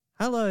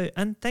Hello,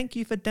 and thank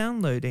you for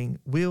downloading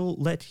We'll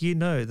Let You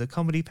Know, the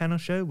comedy panel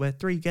show where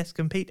three guests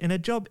compete in a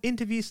job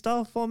interview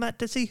style format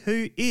to see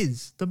who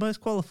is the most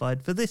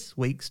qualified for this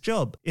week's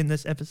job. In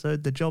this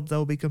episode, the job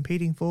they'll be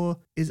competing for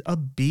is a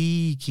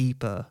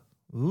beekeeper.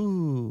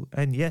 Ooh,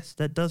 and yes,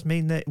 that does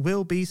mean there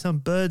will be some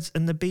birds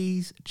and the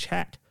bees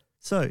chat.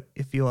 So,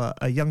 if you are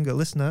a younger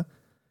listener,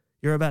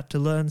 you're about to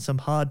learn some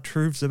hard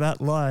truths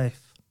about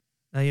life.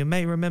 Now, you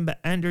may remember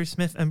Andrew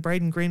Smith and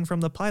Braden Green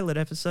from the pilot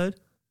episode,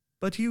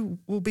 but you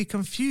will be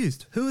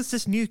confused. Who is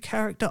this new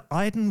character,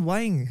 Iden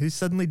Wang, who's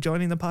suddenly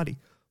joining the party?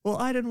 Well,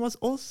 Iden was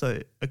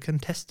also a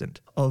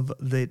contestant of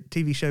the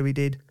TV show we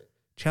did,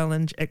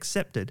 Challenge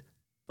Accepted.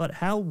 But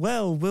how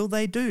well will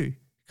they do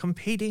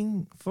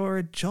competing for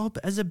a job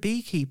as a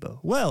beekeeper?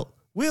 Well,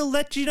 we'll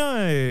let you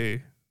know.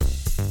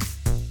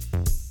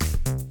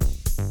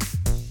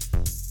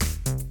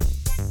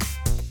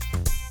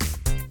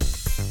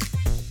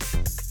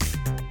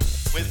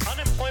 With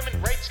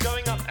unemployment rates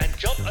going up and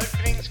job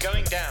openings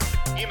going down,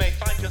 you may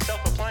find yourself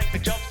applying for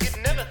jobs you'd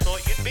never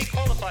thought you'd be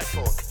qualified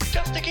for,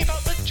 just to keep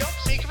up with job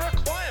seeker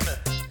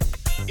requirements.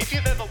 If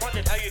you've ever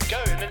wondered how you'd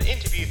go in an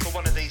interview for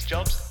one of these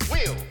jobs,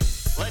 we'll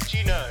let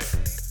you know.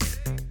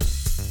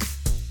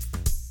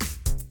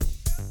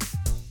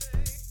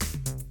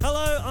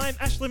 Hello, I'm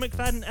Ashley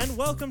McFadden and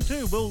welcome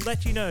to We'll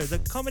Let You Know, the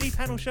comedy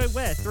panel show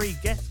where three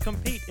guests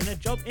compete in a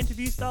job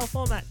interview style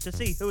format to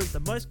see who is the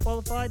most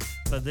qualified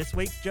for this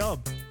week's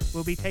job.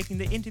 We'll be taking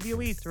the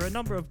interviewees through a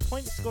number of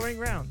point scoring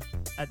rounds.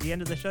 At the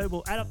end of the show,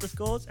 we'll add up the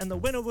scores and the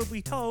winner will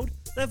be told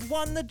they've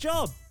won the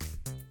job.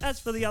 As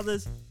for the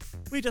others,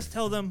 we just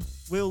tell them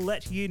we'll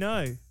let you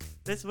know.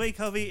 This week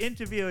I'll be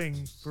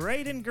interviewing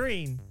Braden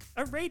Green,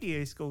 a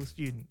radio school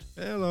student.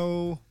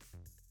 Hello.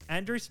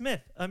 Andrew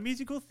Smith, a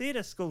musical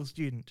theatre school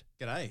student.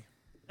 G'day.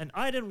 And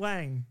Iden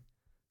Wang,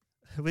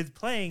 with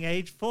playing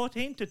age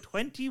 14 to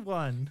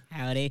 21.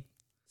 Howdy.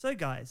 So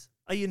guys,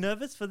 are you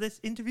nervous for this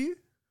interview?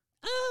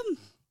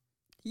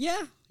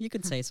 Yeah, you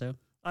could say so.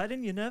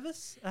 Iden, you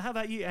nervous? How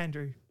about you,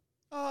 Andrew?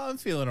 Oh, I'm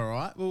feeling all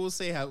right. Well, we'll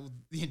see how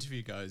the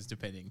interview goes,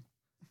 depending.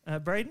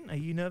 Braden, are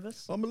you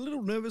nervous? I'm a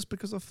little nervous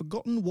because I've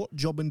forgotten what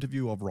job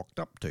interview I've rocked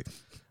up to.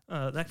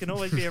 That can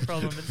always be a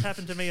problem. It's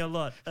happened to me a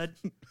lot.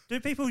 Do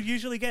people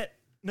usually get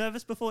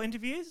nervous before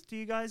interviews? Do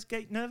you guys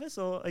get nervous,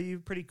 or are you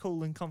pretty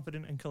cool and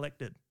confident and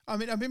collected? I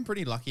mean, I've been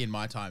pretty lucky in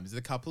my times.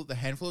 The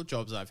handful of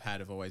jobs I've had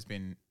have always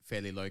been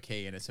fairly low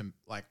key, and it's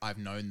like I've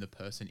known the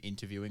person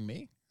interviewing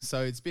me.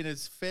 So it's been a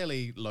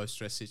fairly low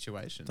stress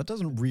situation. That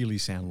doesn't really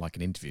sound like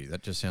an interview.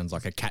 That just sounds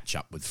like a catch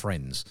up with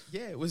friends.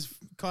 Yeah, it was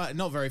kind of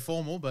not very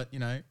formal, but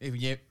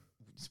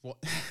it's what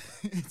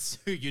it's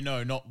who you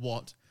know, not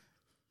what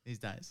these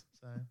days.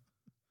 So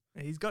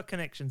He's got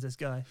connections, this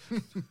guy.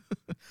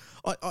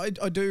 I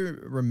do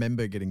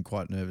remember getting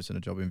quite nervous in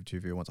a job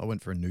interview once. I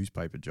went for a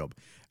newspaper job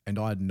and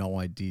I had no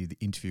idea the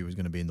interview was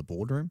going to be in the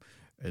boardroom.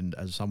 And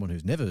as someone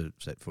who's never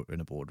set foot in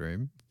a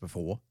boardroom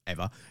before,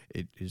 ever,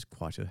 it is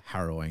quite a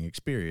harrowing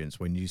experience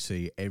when you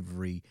see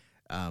every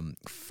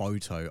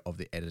photo of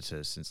the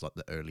editor since like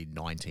the early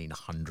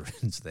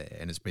 1900s there,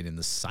 and it's been in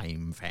the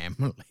same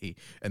family,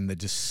 and they're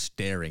just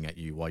staring at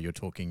you while you're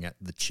talking at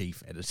the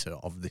chief editor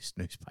of this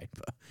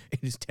newspaper.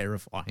 It is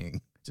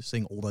terrifying just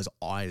seeing all those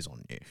eyes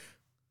on you.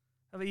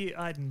 How about you,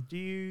 Iden? Do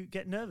you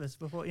get nervous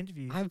before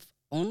interviews? I've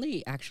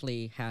only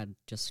actually had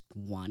just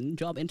one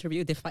job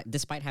interview,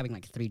 despite having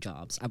like 3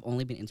 jobs. I've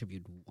only been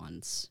interviewed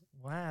once.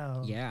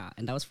 Wow. Yeah,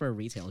 and that was for a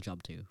retail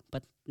job too.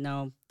 But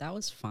no, that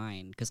was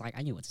fine because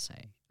I knew what to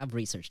say. I've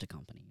researched the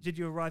company. Did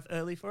you arrive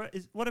early for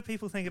it? What do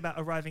people think about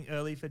arriving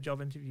early for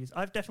job interviews?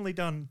 I've definitely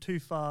done too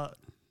far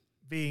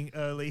being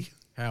early.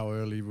 How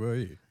early were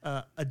you?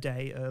 A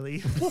day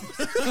early.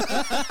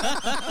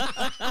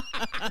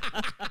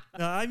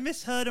 No, I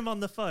misheard him on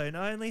the phone.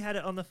 I only had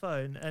it on the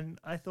phone, and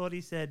I thought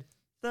he said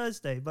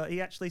Thursday, but he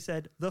actually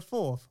said the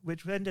 4th,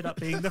 which ended up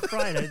being the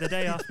Friday, the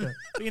day after.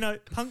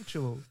 But,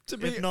 punctual,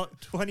 if not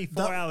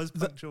 24 hours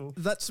punctual.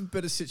 That's a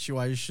better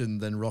situation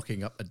than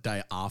rocking up a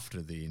day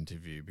after the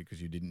interview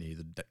because you didn't hear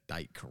the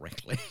date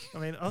correctly. I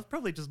mean, I was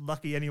probably just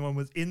lucky anyone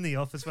was in the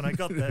office when I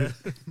got there.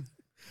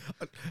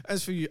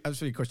 As for your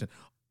question,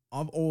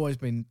 I've always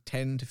been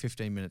 10 to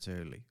 15 minutes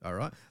early. All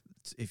right.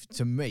 If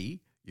to me,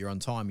 you're on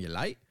time, you're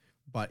late.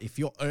 But if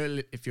you're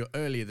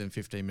earlier than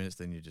 15 minutes,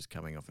 then you're just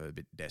coming off a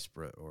bit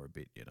desperate or a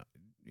bit, you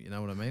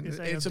know what I mean? You're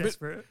saying It's I'm a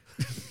desperate.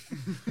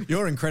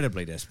 You're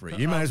incredibly desperate.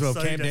 You may as well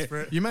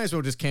desperate. You may as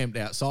well just camped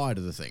outside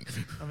of the thing.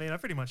 I mean, I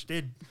pretty much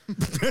did.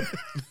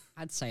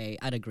 I'd say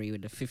I'd agree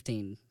with the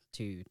 15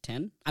 to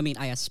 10. I mean,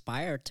 I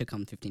aspire to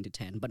come 15 to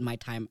 10, but my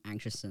time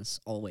anxiousness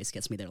always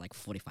gets me there like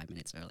 45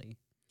 minutes early.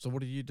 So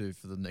what do you do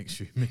for the next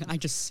few minutes? I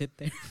just sit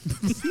there.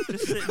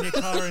 Just sit in your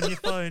car and your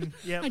phone.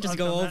 Yep, I just I've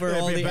go done over that.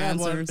 all the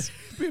answers.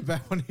 It'd be a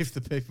bad one if the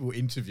people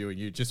interviewing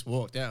you just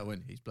walked out and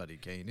went, he's bloody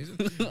keen,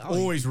 isn't he?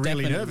 Oh, Or he's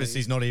really definitely. nervous,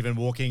 he's not even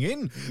walking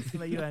in. How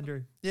about you,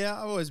 Andrew? Yeah,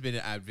 I've always been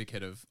an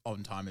advocate of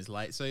on time is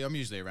late, so I'm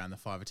usually around the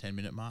 5 or 10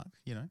 minute mark.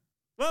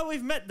 Well,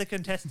 we've met the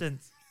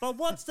contestants, but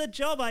what's the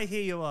job, I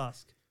hear you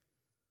ask?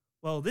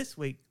 Well, this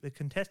week, the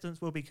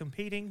contestants will be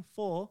competing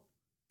for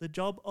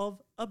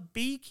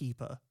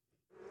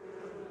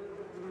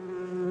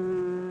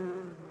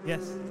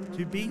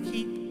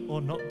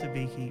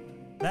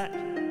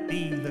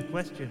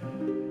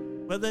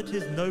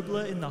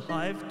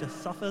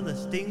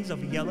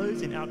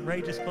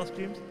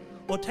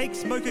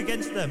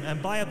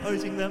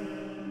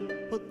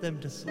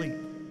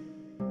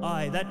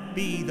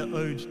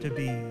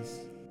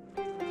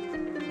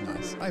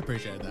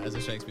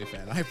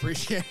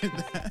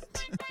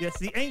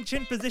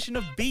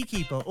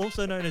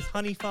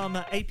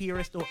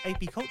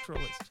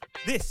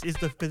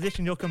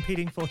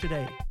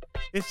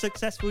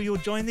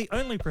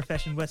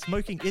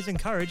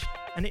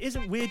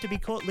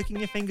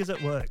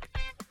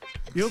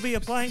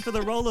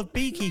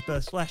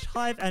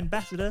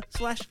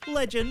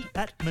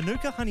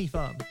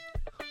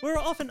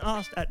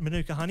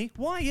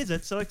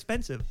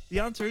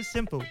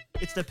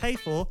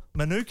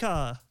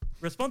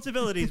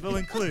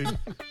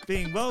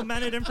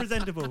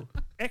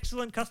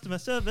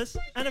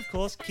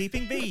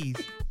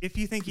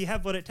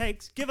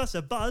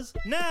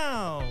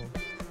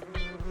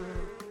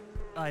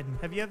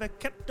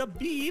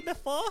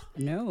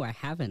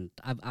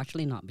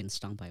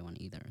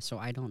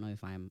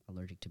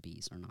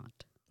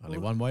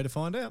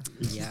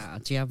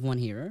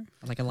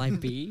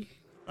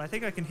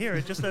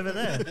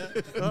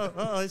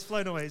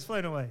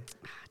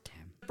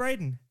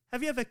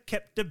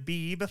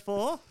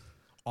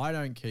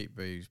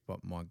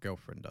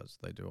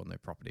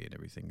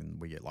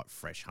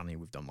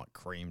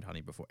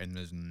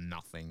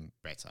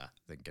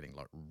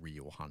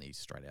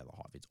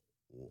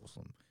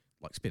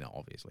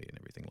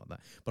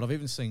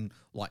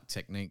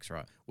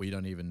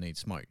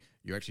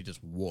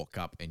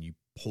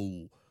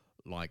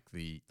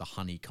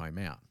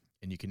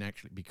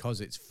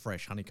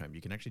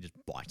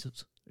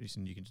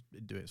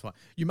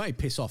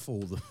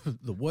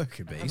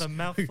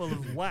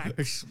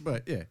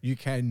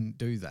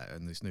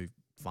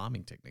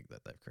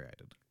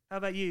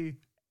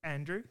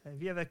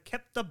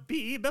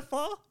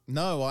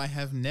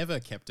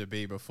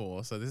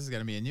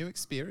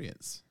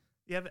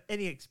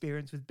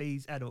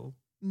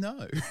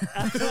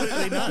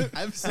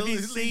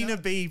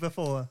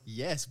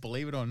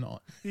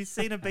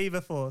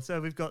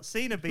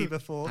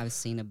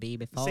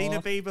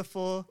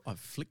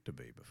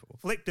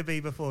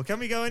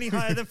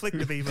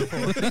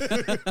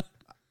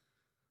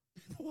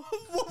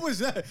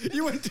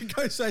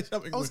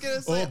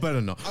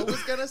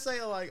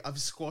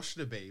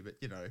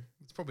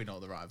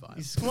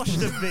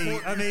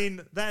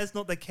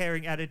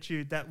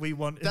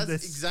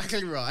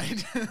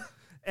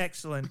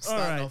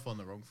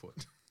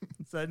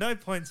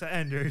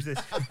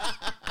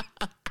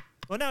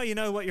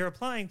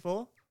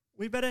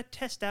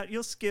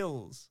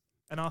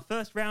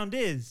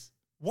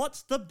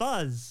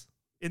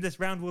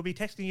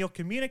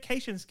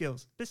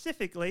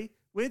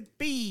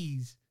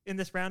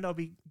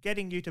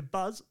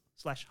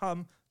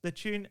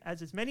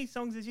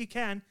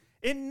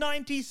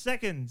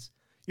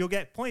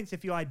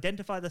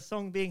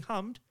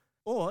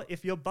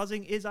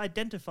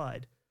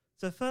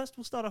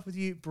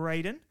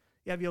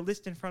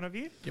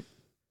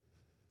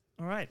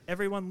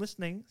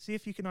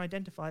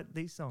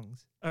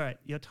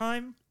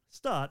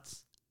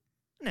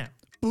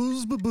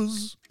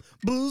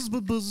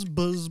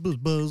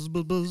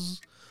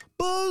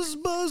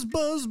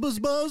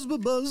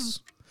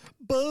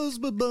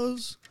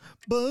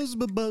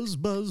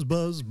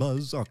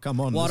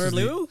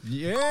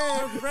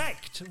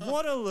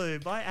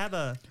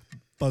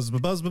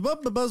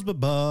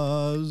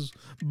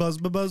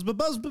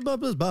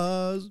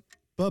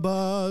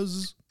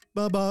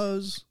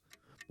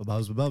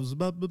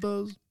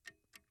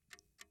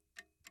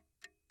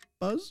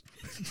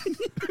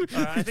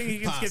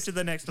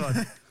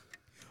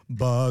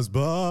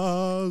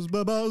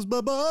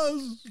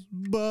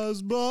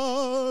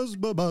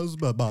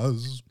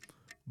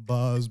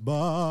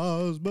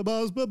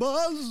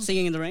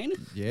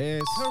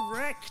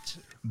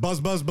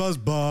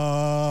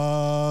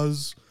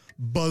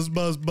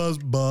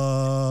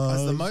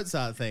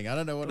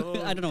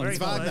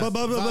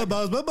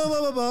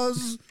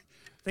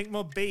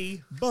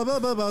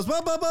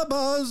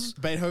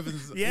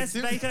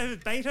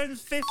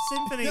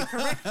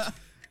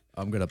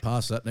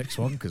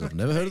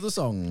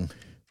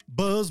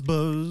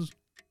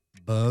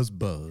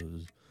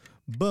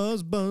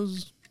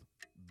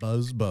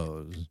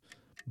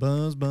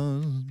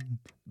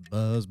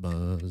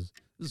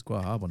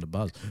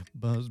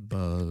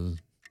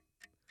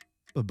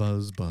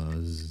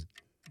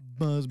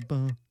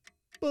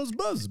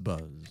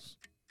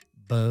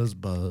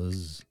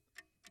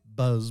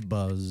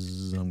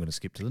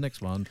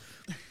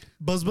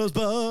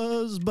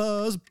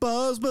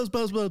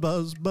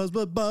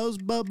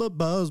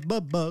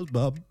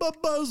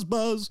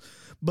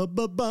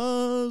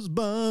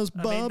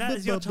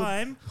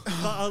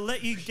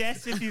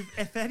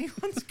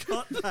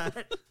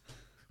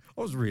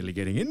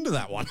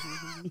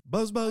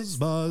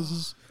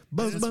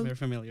Buzz, That's buzz, very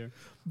familiar.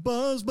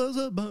 buzz,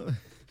 buzz, buzz.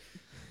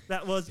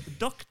 That was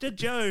Dr.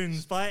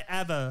 Jones by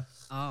ABBA.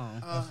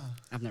 Oh,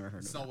 I've never heard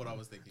It's of not that. what I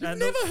was thinking. And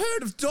Never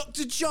heard of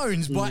Dr.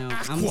 Jones by No,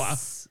 Aqua?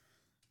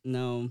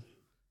 No,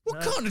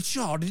 What No. kind of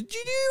child did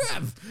you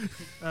have?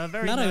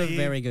 Very not naive. a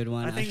very good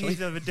one. I think actually.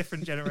 he's of a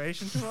different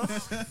generation to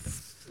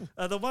us.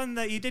 The one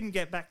that you didn't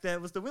get back there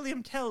was the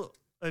William Tell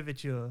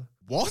Overture.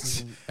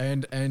 What?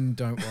 And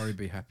Don't Worry,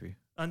 Be Happy.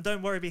 And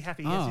Don't Worry, Be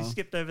Happy. Yes, you Oh.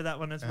 skipped over that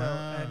one as well.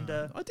 And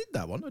I did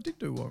that one. I did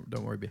do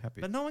Don't Worry, Be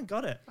Happy. but no one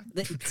got it.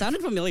 It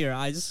sounded familiar.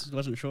 I just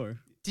wasn't sure.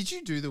 Did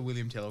you do the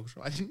William Tell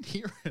Orchestra? I didn't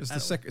hear it.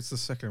 It's the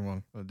second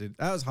one I did.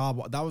 That was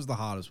hard. That was the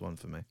hardest one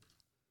for me.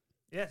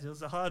 Yes, it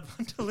was a hard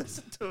one to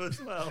listen to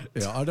as well.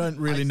 Yeah, I don't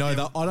really know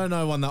that. I don't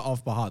know one that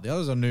off by heart. The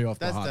others I knew off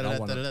by That's heart. That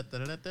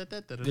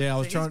one. Yeah, I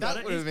was He's trying. got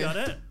it. He's got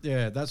it.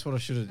 Yeah, that's what I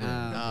should have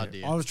done. Ah,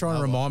 dear. I was trying to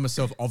Oh, remind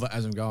myself of it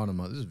as I'm going. I'm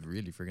like, this is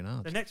really freaking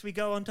So hard. next we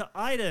go on to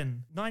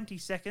Iden. 90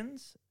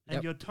 seconds. And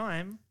Yep. your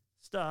time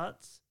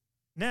starts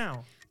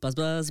now. Buzz,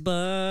 buzz,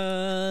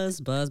 buzz,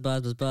 buzz,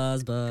 buzz,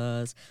 buzz, buzz,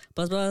 buzz,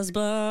 buzz, buzz,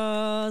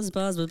 buzz, buzz,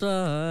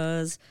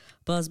 buzz,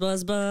 buzz,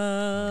 buzz, buzz,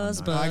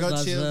 buzz, I got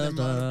buzz, chills buzz, in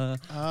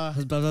my-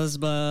 buzz, buzz,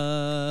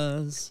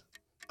 buzz,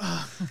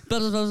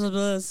 buzz, buzz, buzz,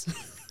 buzz.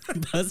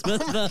 Buzz, buzz,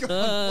 Oh my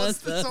God, what's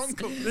the buzz, song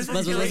called? This is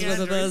Buzz, killing buzz, buzz,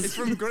 Andrew. buzz. It's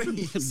from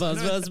Greece. buzz,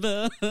 buzz,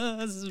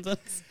 buzz,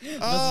 buzz.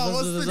 Oh,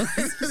 what's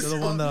the You're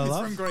the one that I It's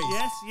love. from Greece.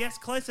 Yes, yes,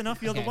 close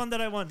enough. You're the Okay. one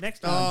that I want.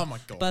 Next one. Oh my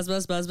God. Buzz,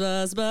 buzz, buzz,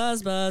 buzz,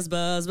 buzz, buzz,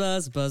 buzz,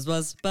 buzz, buzz,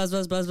 buzz, buzz,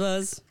 buzz, buzz,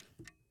 buzz.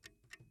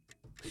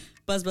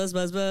 Buzz, buzz,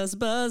 buzz, buzz,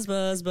 buzz,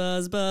 buzz,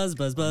 buzz, buzz,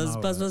 buzz, buzz,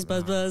 buzz, buzz,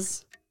 buzz,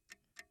 buzz.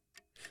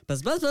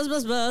 Buzz, buzz, buzz,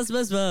 buzz, buzz,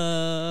 buzz,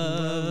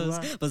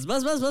 buzz. Buzz,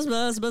 buzz, buzz,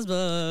 buzz, buzz, buzz,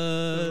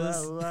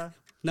 buzz.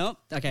 Nope.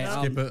 Okay.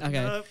 Skip it.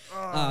 Okay. Nope.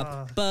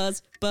 Ah.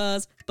 Buzz,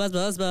 buzz, buzz,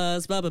 buzz,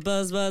 buzz, buzz,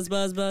 buzz,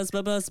 buzz, buzz, buzz,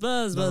 buzz,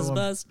 buzz, buzz,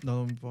 buzz. No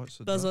one bites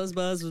the Buzz, dust.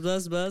 buzz,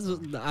 buzz, buzz,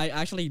 buzz. I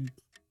actually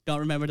don't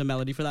remember the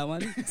melody for that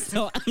one,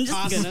 so I'm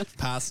just gonna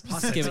Pass.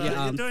 skip it. You're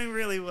Yeah. doing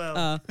really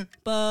well.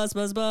 Buzz,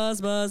 buzz,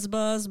 buzz, buzz,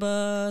 buzz,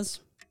 buzz.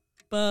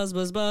 Buzz,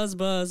 buzz, buzz,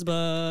 buzz,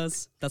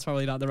 buzz. That's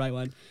probably not the right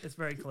one. It's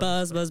very close.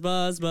 Buzz, buzz,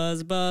 buzz,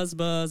 buzz, buzz,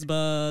 buzz,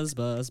 buzz,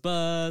 buzz,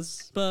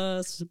 buzz,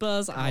 buzz,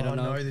 buzz. I don't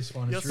know. this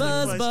one. You're It's so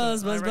really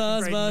Buzz, close to buzz, it. I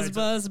buzz, reckon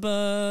buzz, Braden buzz,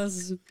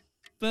 knows it.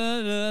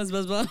 buzz, buzz,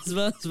 buzz, buzz,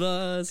 buzz,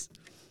 buzz.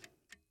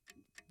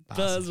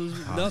 Buzz,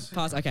 no,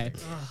 pause. Okay.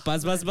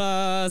 Buzz, buzz,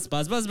 buzz,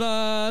 buzz, buzz,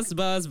 buzz, buzz,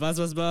 buzz, buzz,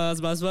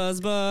 buzz,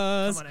 buzz, buzz,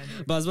 buzz, Come on,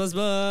 Andrew. buzz, buzz,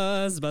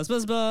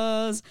 buzz, buzz,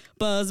 buzz,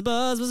 buzz, buzz,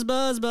 buzz, buzz,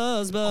 buzz,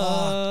 buzz,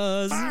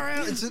 buzz.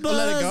 Let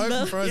it go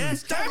from Frozen.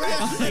 Yes, damn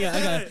it. Okay,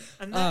 okay.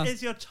 And that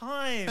is your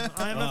time,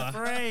 I'm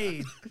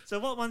afraid. So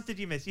what ones did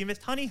you miss? You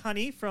missed Honey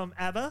Honey from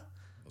ABBA,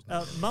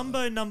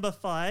 Mumbo Number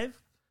 5,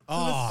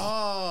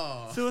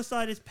 Oh.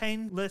 Suicide is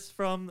Painless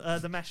from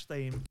the MASH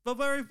theme. But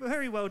very,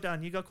 very well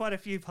done. You got quite a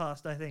few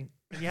past, I think.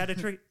 And you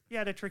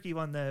had a tricky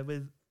one there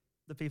with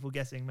the people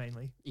guessing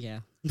mainly.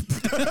 Yeah.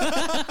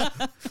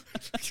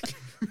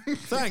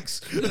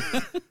 Thanks.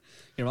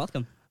 You're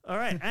welcome. All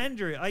right,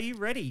 Andrew, are you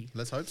ready?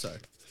 Let's hope so.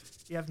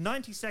 You have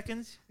 90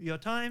 seconds. Your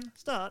time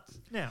starts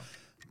now.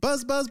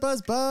 Buzz, buzz,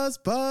 buzz, buzz,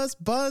 buzz,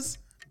 buzz,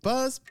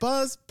 buzz,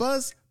 buzz,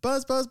 buzz, buzz,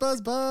 buzz,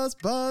 buzz, buzz,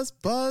 buzz,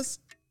 buzz,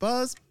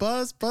 buzz,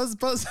 buzz, buzz,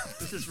 buzz.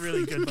 This is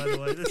really good, by the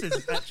way. This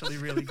is actually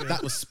really good.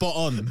 That was spot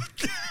on.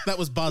 That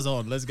was buzz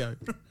on. Let's go.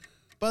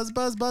 Buzz,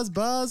 buzz, buzz,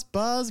 buzz,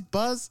 buzz,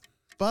 buzz,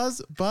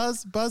 buzz,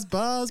 buzz, buzz,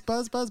 buzz,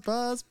 buzz, buzz,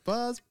 buzz,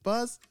 buzz,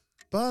 buzz,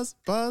 buzz,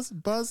 buzz,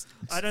 buzz.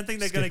 I don't think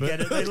they're going to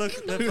get it.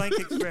 They're blank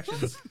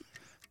expressions.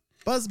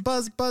 Buzz,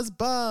 buzz, buzz,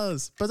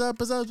 buzz, buzz, buzz,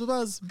 buzz,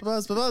 buzz,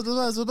 buzz, buzz,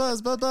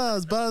 buzz, buzz,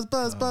 buzz, buzz, buzz,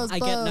 buzz, buzz. I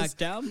get knocked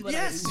down. But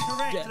Yes,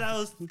 correct. Yeah. That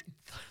was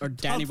Or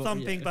Danny Tub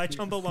Thumping by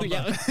Chumbawamba.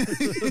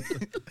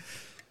 Yeah.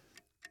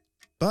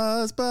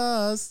 Buzz,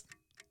 buzz,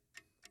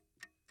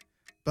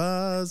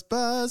 buzz,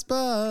 buzz,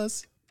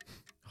 buzz,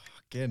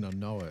 Again, I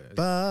know it.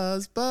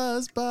 buzz,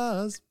 buzz,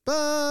 buzz,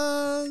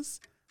 buzz,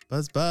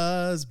 buzz,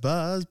 buzz,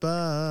 buzz,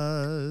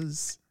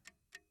 buzz,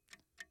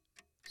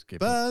 Skip it.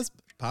 buzz.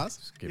 Pass.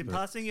 Skip You're it.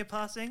 passing, you're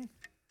passing.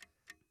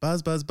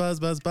 Buzz, buzz, buzz,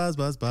 buzz, buzz,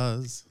 buzz,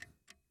 buzz.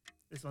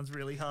 This one's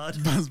really hard.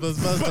 Buzz, buzz,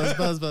 buzz, buzz,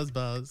 buzz, buzz,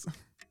 buzz.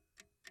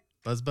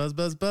 Buzz, buzz,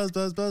 buzz, buzz,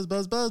 buzz, buzz,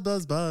 buzz, buzz,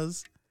 buzz,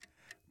 buzz.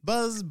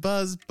 Buzz,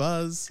 buzz,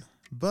 buzz,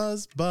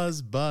 buzz,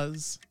 buzz,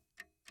 buzz.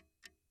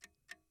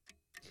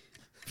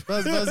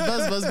 Buzz, buzz,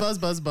 buzz, buzz, buzz,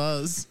 buzz,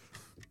 buzz.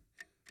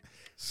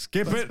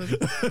 Skip it.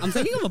 I'm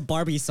thinking of a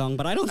Barbie song,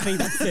 but I don't think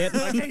that's it.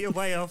 Okay, you're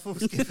way off. We'll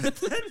skip it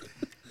then.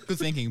 Good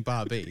thinking,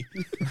 Barbie.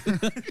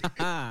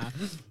 Ah.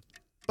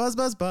 Buzz,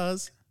 buzz,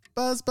 buzz.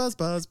 Buzz, buzz,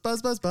 buzz,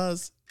 buzz, buzz,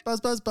 buzz.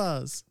 Buzz, buzz,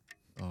 buzz.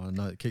 Oh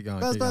no! Keep going.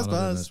 Buzz, keep buzz, going.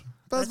 I'm doing buzz. this.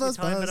 Buzz, That's your buzz,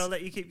 time, but I'll buzz.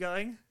 let you keep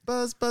going.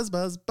 Buzz, buzz,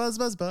 buzz, buzz,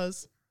 buzz,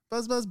 buzz.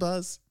 Buzz, buzz,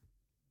 buzz.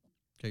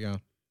 Keep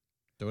going.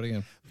 Do it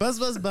again. Buzz,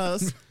 buzz,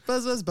 buzz.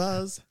 Buzz, buzz,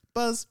 buzz.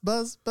 Buzz,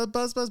 buzz, buzz,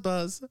 buzz, buzz,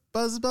 buzz.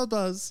 Buzz, buzz,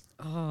 buzz.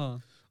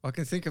 Oh. I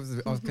can think of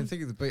the. I can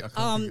think of the beat. I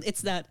can't think of-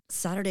 It's that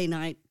Saturday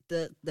night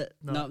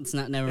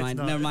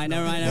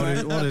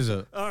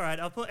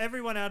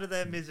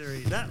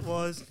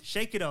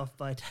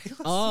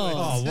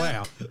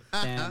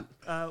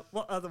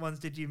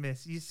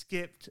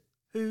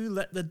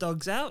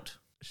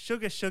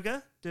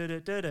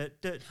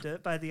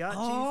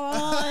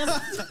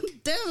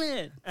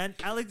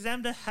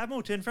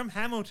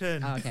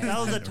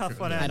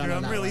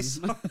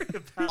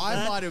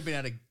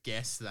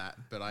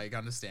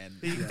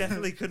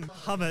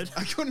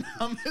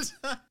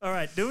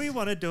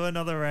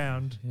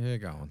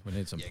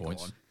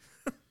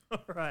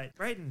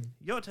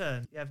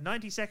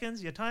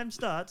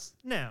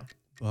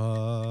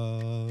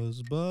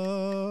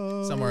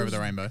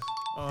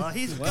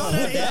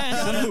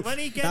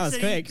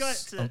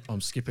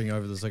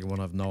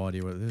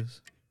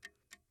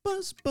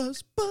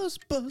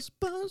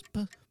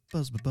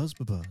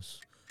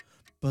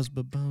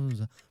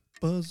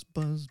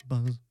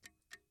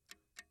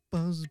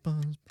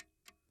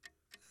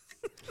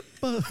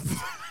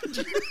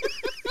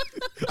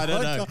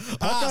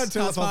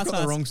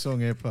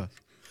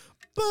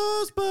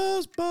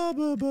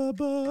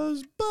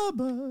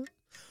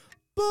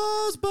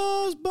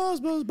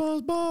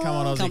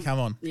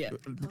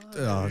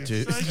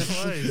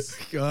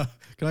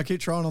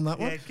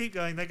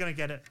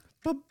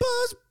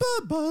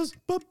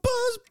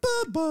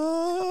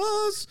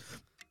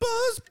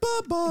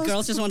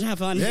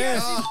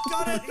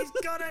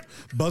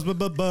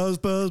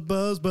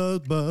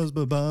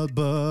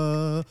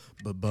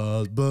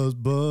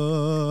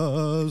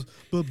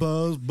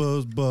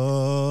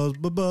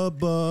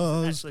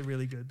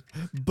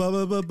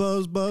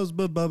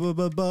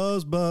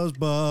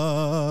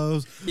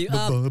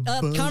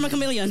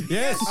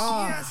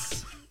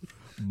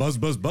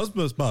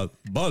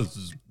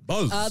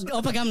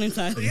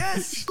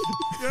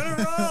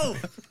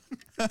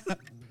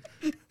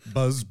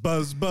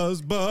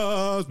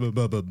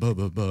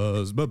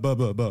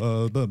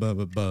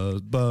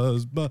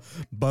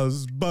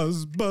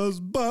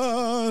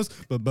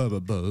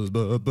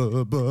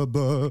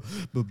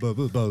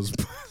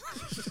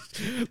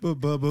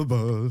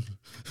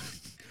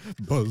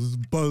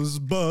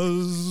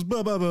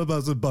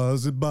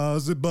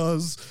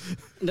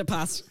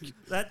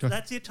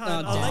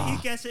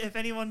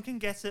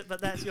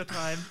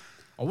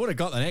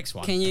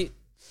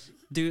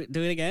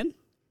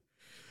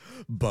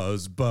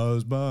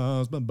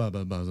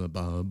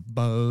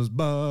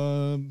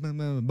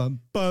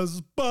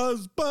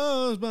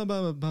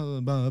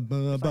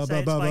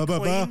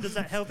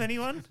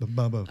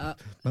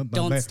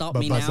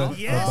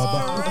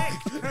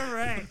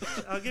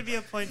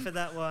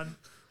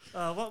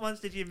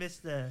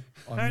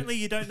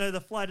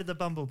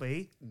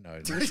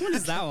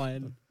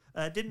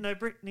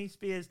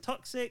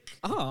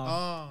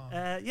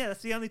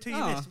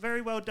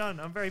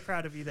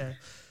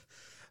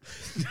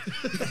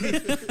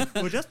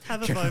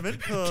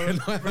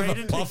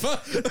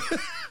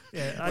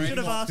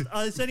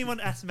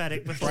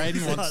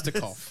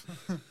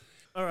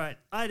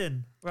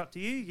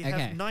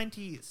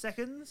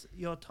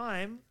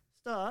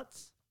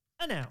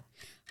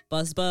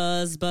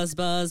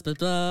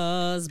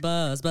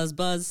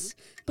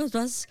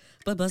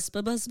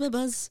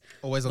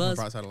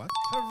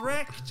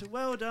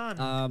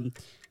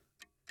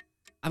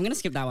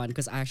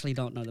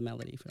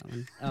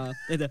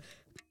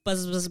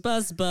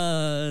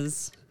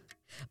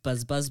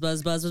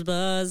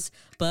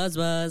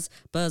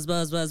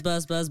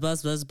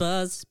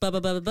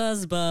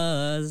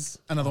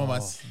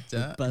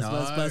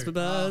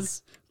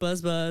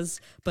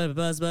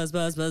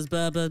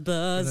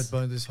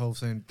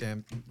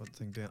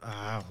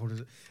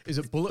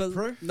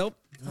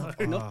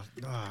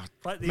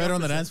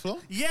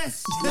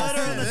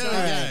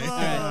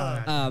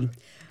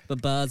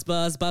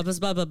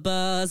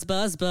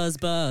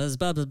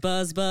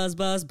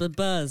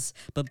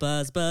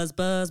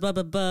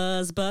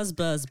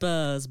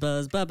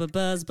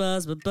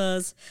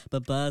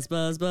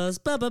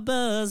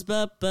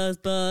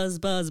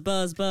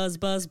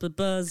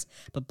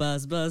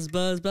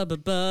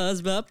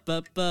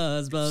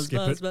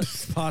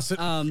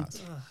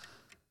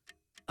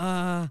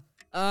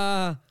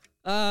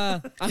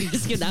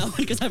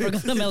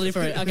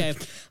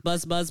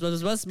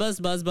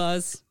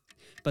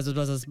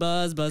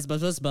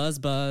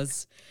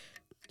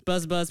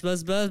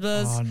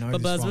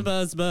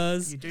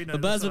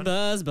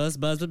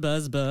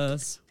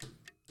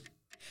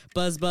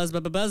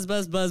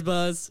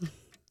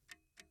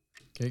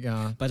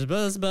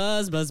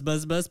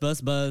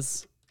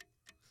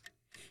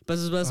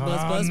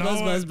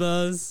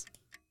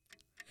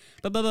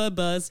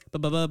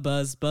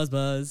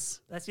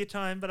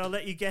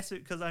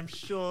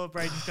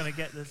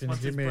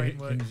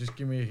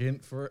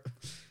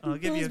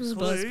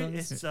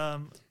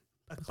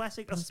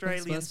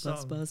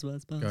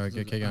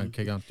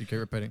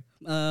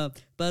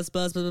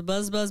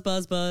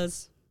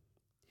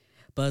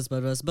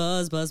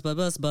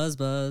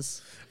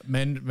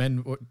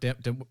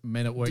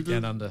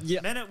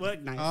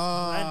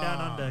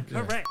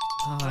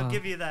I'll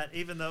give you that,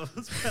 even though it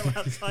was well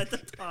outside the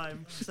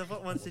time. So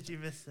what ones did you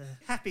miss there?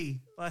 Happy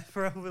by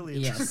Pharrell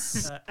Williams.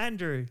 Yes.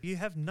 Andrew, you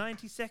have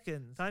 90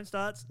 seconds. Time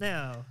starts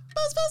now.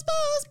 Buzz, buzz,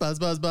 buzz, buzz,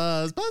 buzz,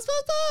 buzz, buzz, buzz,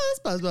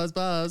 buzz, buzz,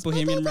 buzz.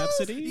 Bohemian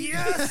Rhapsody.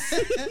 Yes!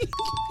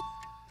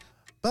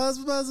 Buzz,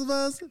 buzz,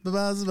 buzz,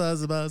 buzz,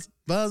 buzz, buzz,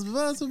 buzz, buzz,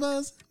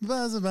 buzz,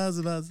 buzz,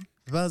 buzz, buzz.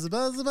 Buzz,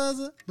 buzz,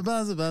 buzz,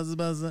 buzz, buzz,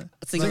 buzz.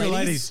 Single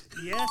ladies.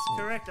 Yes,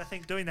 correct. I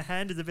think doing the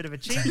hand is a bit of a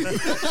cheat, but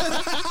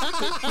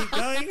keep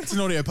going. It's an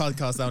audio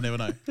podcast. I'll never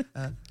know.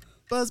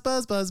 Buzz,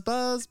 buzz, buzz,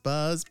 buzz,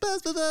 buzz,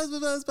 buzz, buzz, buzz,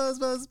 buzz, buzz,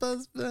 buzz,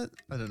 buzz, buzz.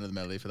 I don't know the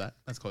melody for that.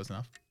 That's close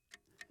enough.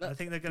 I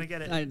think they're going to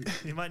get it.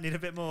 You might need a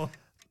bit more.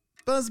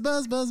 Buzz,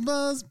 buzz, buzz,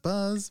 buzz,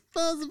 buzz,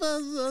 buzz,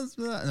 buzz, buzz.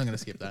 I'm going to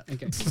skip that.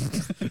 Okay.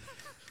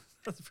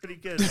 That's pretty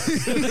good.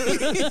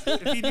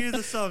 If you knew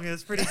the song, it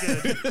was pretty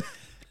good.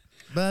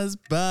 Buzz,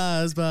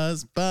 buzz,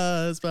 buzz,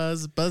 buzz,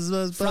 buzz, buzz,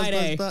 buzz,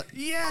 Friday. buzz, buzz.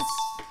 Yes!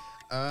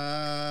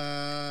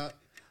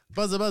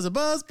 Buzz, buzz,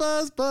 buzz,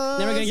 buzz, buzz.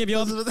 Never gonna give you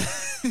up.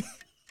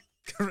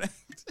 Correct.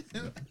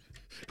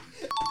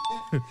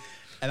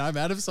 And I'm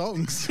out of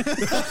songs.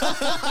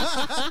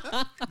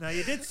 No,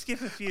 you did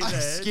skip a few I there. Do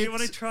you skipped-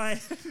 want to try?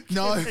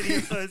 No. Any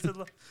of those?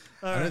 All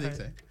I don't right. think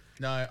so.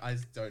 No, I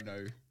don't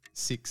know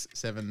 6,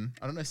 7.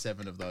 I don't know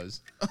 7 of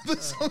those. Of the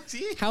songs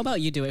here. How about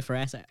you do it for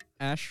us,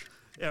 Ash?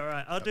 Yeah,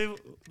 right. I'll do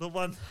the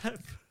one that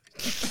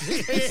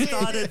he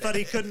started but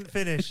he couldn't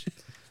finish.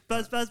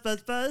 Buzz, buzz,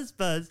 buzz, buzz,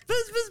 buzz, buzz,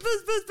 buzz,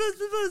 buzz, buzz, buzz,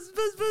 buzz,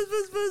 buzz,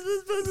 buzz, buzz,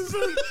 buzz, buzz, buzz,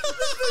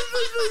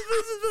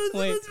 buzz,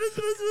 Wait.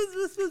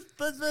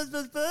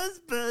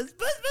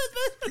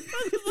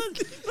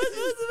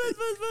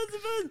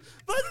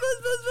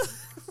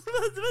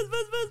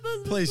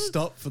 Please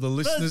stop for the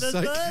listeners'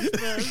 sake.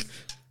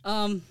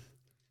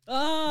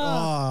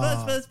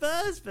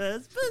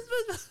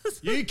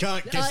 You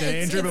can't kiss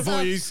Andrew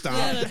before you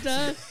start.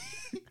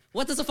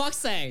 What does the fox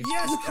say?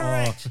 Yes,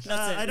 correct.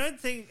 That's it. I don't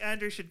think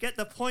Andrew should get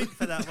the point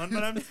for that one,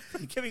 but I'm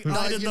giving No,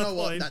 Iden you the know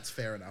what? point. That's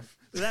fair enough.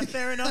 Is that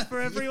fair enough for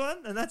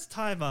everyone? And that's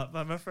time up,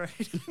 I'm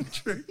afraid.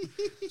 Andrew,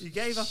 you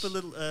gave up a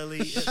little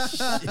early.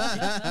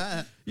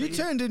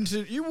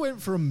 You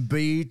went from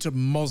B to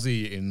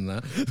Mozzie in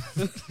that.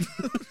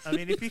 I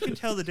mean, if you can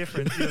tell the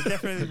difference, you're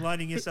definitely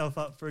lining yourself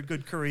up for a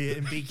good career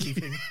in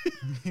beekeeping.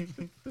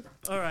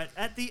 All right,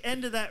 at the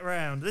end of that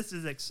round, this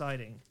is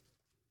exciting.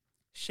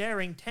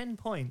 Sharing 10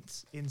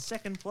 points in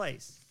second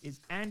place is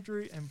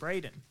Andrew and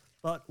Braden,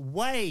 but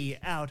way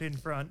out in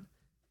front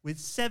with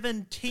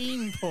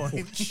 17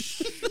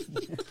 points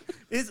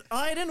is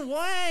Iden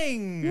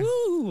Wang.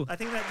 Woo! I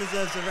think that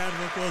deserves a round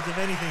of applause if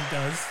anything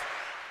does.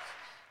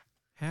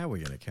 How are we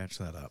going to catch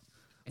that up?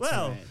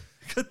 Well, alright.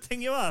 good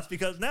thing you asked,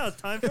 because now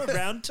it's time for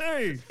round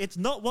 2. It's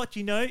not what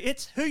you know,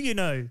 it's who you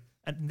know.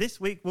 And this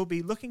week we'll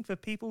be looking for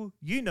people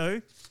you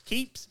know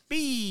keeps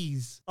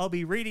bees. I'll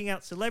be reading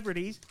out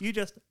celebrities. You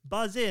just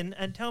buzz in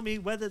and tell me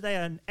whether they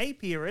are an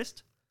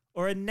apiarist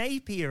or a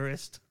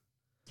napierist.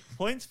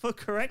 Points for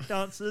correct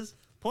answers.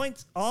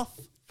 Points off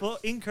for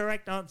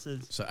incorrect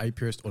answers. So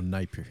apiarist or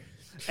napier?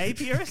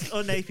 Apiarist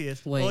or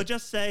napierist? Wait. Or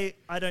just say,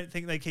 I don't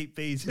think they keep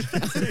bees. If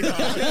that's too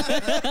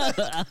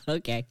hard.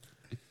 Okay.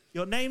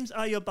 Your names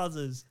are your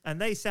buzzers,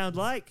 and they sound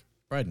like...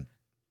 Braden.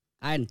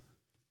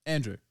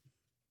 Andrew.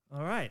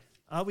 All right.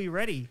 Are we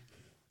ready?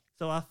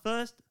 So our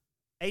first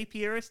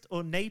apiarist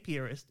or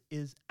napierist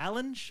is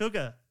Alan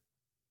Sugar.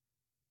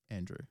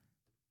 Andrew.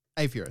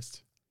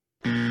 Apiarist.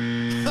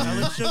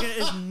 Alan Sugar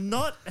is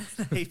not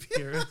an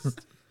apiarist.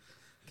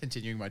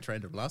 Continuing my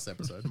trend of last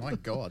episode. My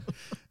God.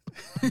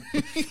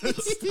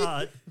 Good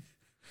start.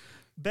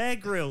 Bear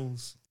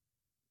Grylls.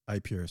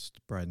 Apiarist.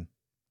 Braden.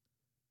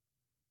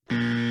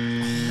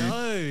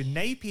 No,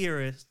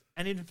 napierist.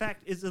 And in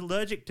fact is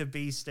allergic to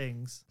bee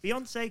stings.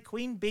 Beyonce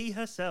Queen Bee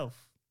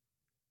herself.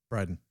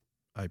 Braden.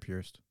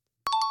 Apiarist.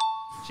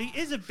 She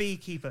is a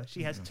beekeeper.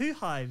 She has 2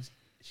 hives.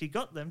 She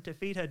got them to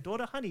feed her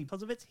daughter honey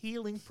because of its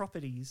healing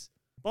properties.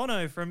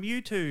 Bono from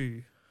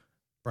U2.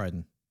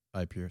 Braden.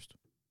 Apiarist.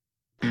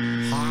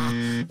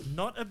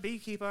 Not a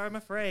beekeeper, I'm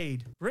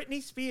afraid.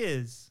 Britney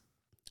Spears.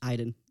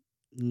 Iden,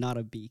 not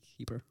a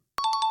beekeeper.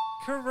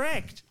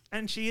 Correct.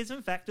 And she is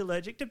in fact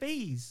allergic to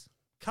bees.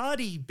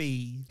 Cardi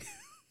B.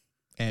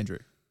 Andrew.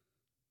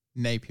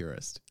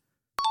 Napierist.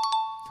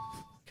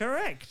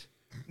 Correct.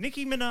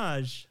 Nicki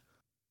Minaj.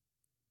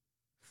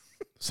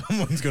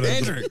 Someone's got to...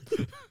 Andrew.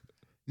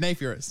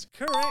 Napierist.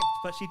 Correct,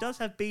 but she does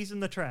have bees in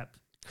the trap.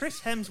 Chris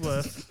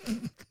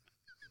Hemsworth.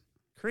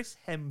 Chris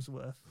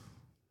Hemsworth.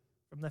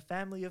 From the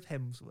family of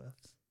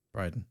Hemsworths.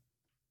 Braden.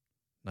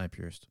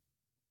 Napiarist.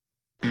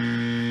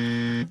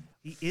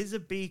 He is a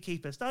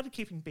beekeeper. Started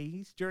keeping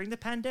bees during the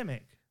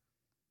pandemic.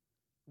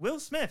 Will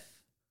Smith.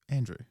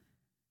 Andrew.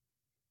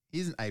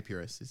 He's an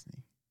apiarist, isn't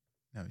he?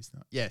 No, he's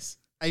not. Yes.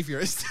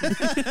 Apiarist.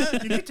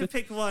 You need to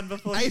pick one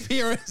before you...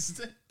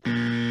 Apiarist.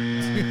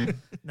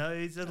 No,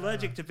 he's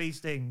allergic to bee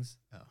stings.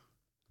 Oh.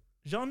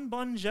 Jean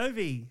Bon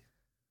Jovi.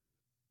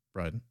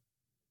 Braden.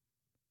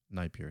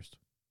 Napiarist.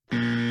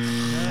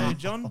 No, So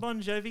John Bon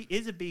Jovi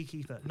is a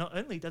beekeeper. Not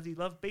only does he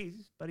love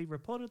bees, but he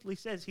reportedly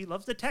says he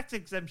loves the tax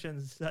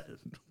exemptions that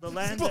the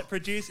land that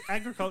produce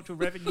agricultural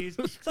revenues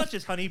such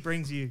as honey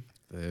brings you.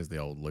 There's the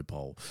old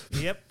loophole.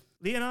 Yep.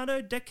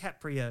 Leonardo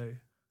DiCaprio.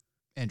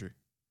 Andrew,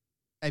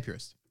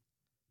 apiarist.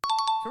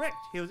 Correct.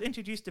 He was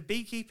introduced to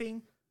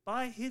beekeeping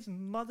by his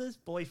mother's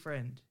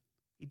boyfriend.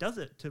 He does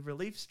it to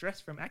relieve stress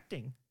from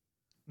acting.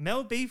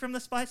 Mel B from the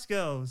Spice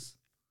Girls.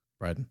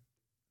 Braden,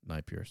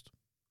 an apiarist.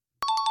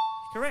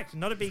 Correct.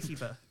 Not a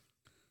beekeeper.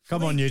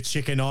 Come on, you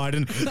chicken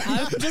Iden.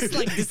 I'm just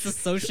like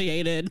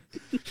disassociated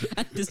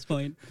at this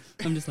point.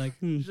 I'm just like,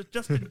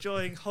 Just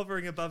enjoying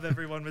hovering above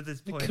everyone with his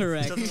points.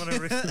 Correct. Doesn't want to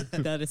risk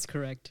it. that is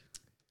correct.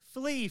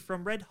 Flea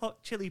from Red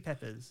Hot Chili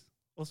Peppers,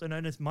 also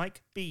known as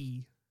Mike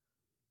B.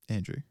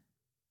 Andrew,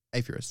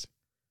 apiarist.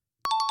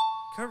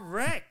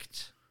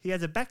 Correct. He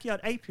has a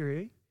backyard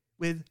apiary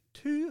with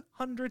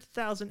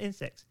 200,000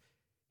 insects.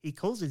 He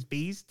calls his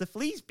bees the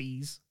Flea's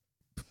bees.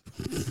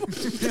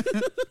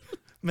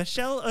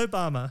 Michelle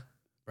Obama.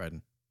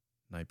 Braden,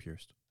 an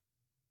apiarist.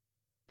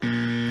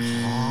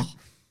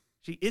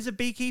 She is a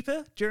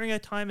beekeeper. During her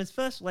time as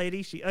First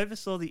Lady, she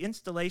oversaw the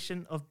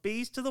installation of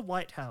bees to the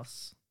White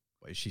House.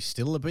 Wait, is she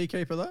still a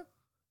beekeeper, though?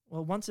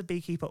 Well, once a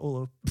beekeeper,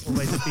 always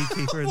a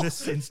beekeeper in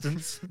this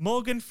instance.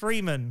 Morgan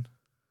Freeman.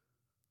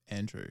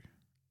 Andrew,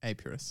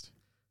 apiarist.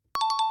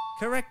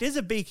 Correct, is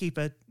a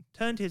beekeeper.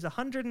 Turned his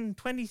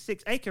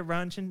 126-acre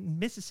ranch in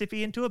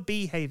Mississippi into a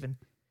bee haven.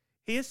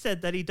 He has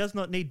said that he does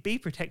not need bee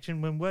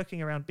protection when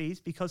working around bees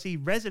because he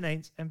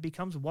resonates and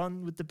becomes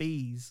one with the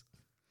bees.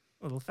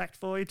 A little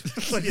factoid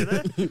for you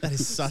there. That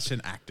is such an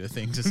actor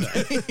thing to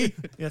say.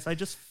 Yes, I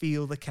just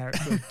feel the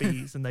character of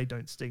bees and they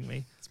don't sting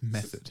me. It's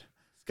method.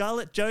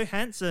 Scarlett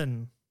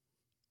Johansson.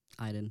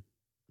 Iden,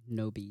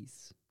 no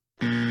bees.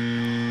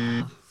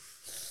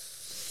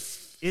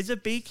 Is a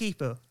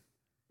beekeeper.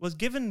 Was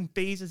given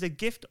bees as a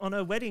gift on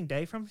her wedding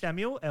day from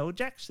Samuel L.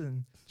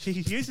 Jackson. She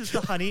uses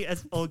the honey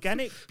as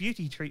organic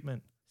beauty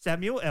treatment.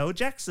 Samuel L.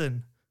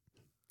 Jackson.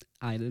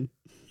 Iden,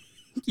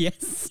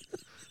 yes.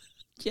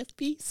 Yes,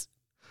 bees.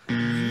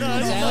 No,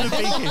 it's not a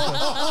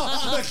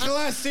beekeeper. The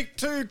classic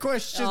two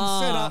question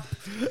setup.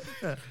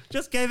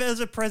 Just gave it as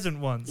a present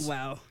once.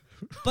 Wow.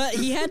 But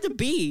he had the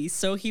bee,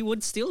 so he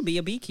would still be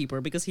a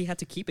beekeeper because he had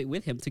to keep it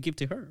with him to give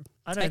to her.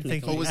 I don't think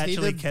technically. Or was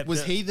Actually kept was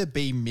it. he the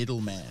bee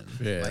middleman?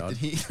 Yeah, Like, I- did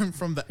he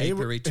from the He,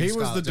 apiary to he was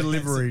the Scarlett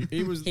delivery.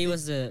 He was He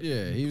was the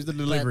he was the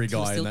delivery he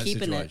was guy in still that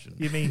keeping it. situation.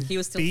 You mean He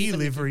was still bee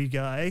keeping it. livery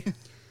guy?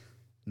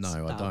 No,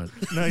 I Stop.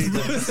 don't. No, you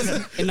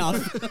don't.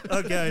 enough.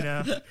 I'll go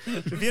now.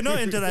 If you're not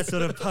into that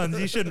sort of puns,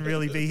 you shouldn't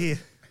really be here.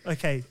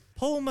 Okay,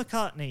 Paul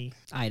McCartney.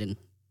 Iden,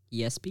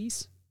 yes,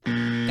 bees.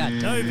 God,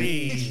 No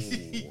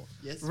bees.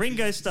 Yes.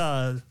 Ringo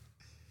Starr.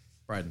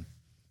 Braden,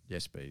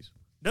 yes, bees.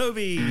 No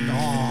bees.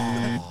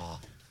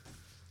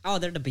 oh,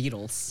 they're the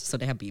Beatles, so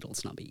they have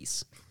beetles, not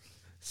bees.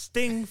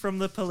 Sting from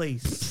the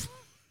Police.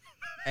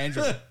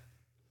 Andrew,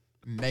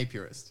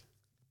 napiarist.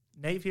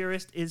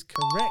 Napiarist is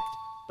correct,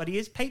 but he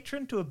is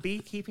patron to a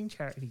beekeeping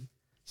charity.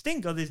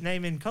 Sting got his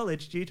name in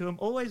college due to him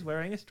always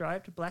wearing a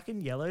striped black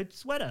and yellowed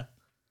sweater.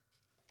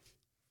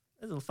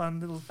 There's a fun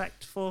little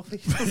fact for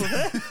people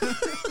there.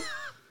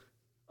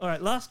 All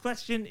right, last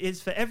question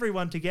is for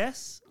everyone to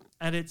guess,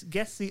 and it's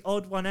guess the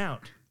odd one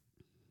out.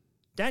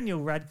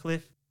 Daniel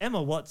Radcliffe,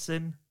 Emma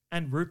Watson,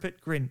 and Rupert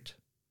Grint.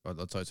 Right,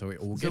 so we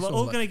all So guess we're all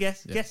all that- going to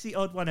guess Yeah. guess the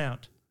odd one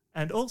out.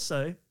 And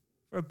also,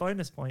 for a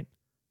bonus point,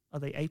 are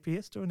they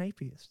apiist or an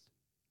apiist?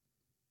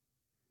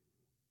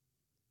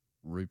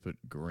 Rupert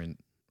Grint.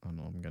 Oh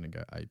no, I'm going to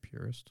go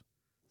apiarist.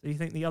 So you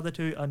think the other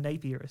two are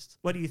napierists?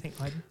 What do you think,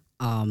 Hayden?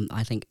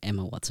 I think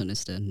Emma Watson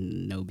is the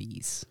no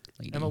bees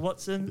lady. Emma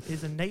Watson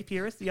is a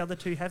napierist. The other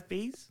two have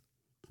bees.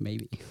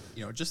 Maybe.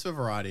 You know, just for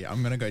variety,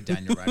 I'm going to go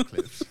Daniel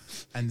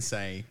Radcliffe and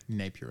say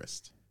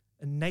napiarist.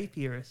 A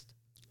napierist.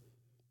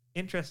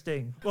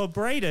 Interesting. Well,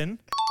 Braden,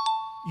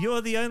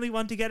 you're the only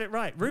one to get it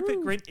right. Rupert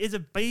Grint is a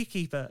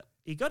beekeeper.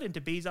 He got into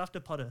bees after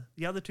Potter.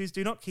 The other twos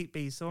do not keep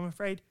bees, so I'm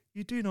afraid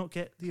you do not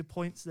get the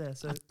points there.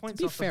 So To points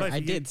be off for fair, both I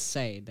of you. did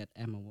say that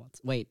Emma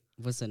Watson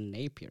was a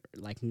Napier,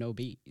 like no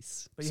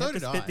bees. But you So have to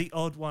did spit I. the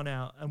odd one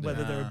out and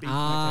whether they're a bee.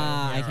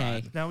 Ah, Okay. okay.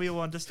 Alright. Now we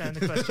all understand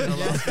the question.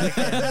 I'll ask it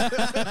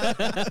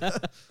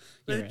again.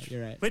 You're right.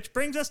 You're right. Which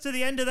brings us to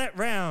the end of that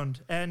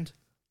round. And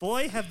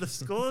boy, have the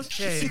scores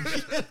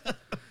changed.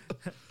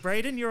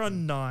 Braden, you're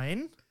on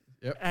 9.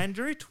 Yep.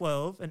 Andrew,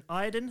 12. And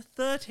Iden,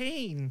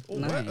 13. Oh,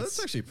 Nice.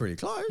 That's actually pretty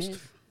close. Yeah.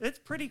 It's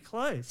pretty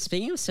close.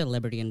 Speaking of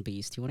celebrity and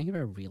bees, do you want to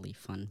hear a really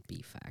fun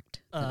bee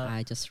fact that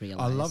I just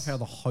realized? I love how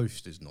the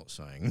host is not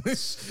saying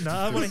this. No,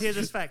 I want to hear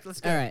this fact.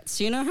 Let's go. All right,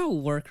 so you know how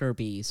worker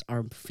bees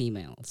are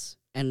females,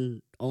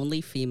 and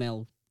only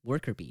female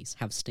worker bees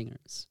have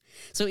stingers.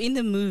 So in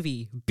the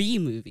movie, Bee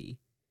Movie,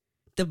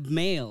 the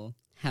male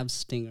have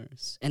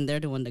stingers, and they're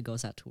the one that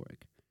goes out to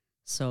work.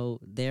 So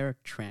they're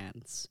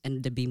trans,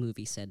 and the Bee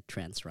Movie said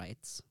trans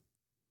rights.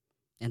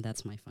 And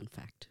that's my fun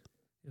fact.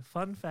 The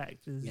fun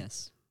fact is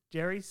Yes.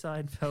 Jerry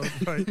Seinfeld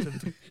wrote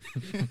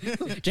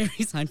the Jerry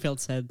Seinfeld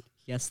said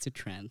Yes to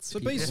trans. So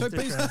people.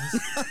 bees,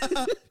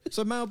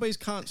 so male bees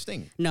can't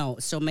sting. No,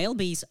 so male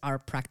bees are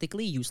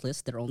practically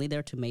useless. They're only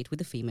there to mate with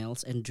the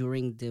females, and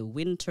during the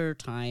winter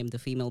time, the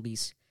female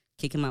bees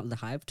kick them out of the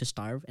hive to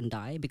starve and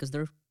die because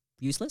they're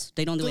useless.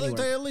 They don't do any work.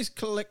 They at least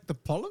collect the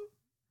pollen?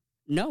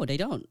 No, they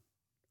don't.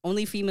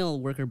 Only female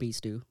worker bees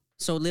do.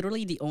 So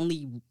literally the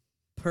only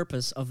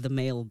purpose of the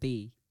male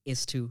bee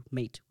is to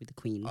mate with the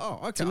queen. Oh,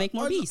 okay. To make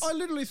more bees. I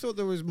literally thought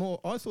there was more.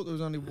 I thought there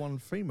was only one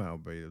female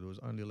bee. There was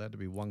only allowed to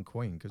be one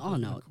queen. Oh,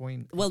 no.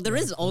 Queen, Well, there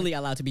is only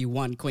allowed to be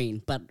one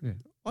queen, but Yeah.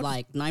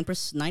 like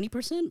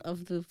 90%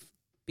 of the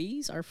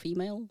bees are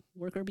female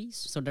worker bees.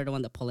 So they're the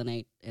one that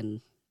pollinate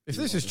and... If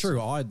do this all is true,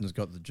 Aiden's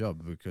got the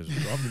job because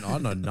I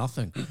know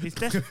nothing. He's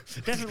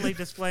definitely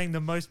displaying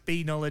the most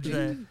bee knowledge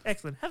there.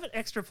 Excellent. Have an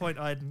extra point,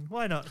 Aiden.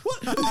 Why not?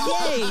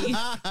 Yay!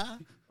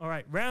 All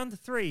right, round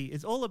 3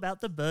 is all about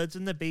the birds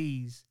and the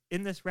bees.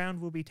 In this round,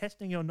 we'll be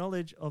testing your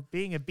knowledge of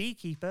being a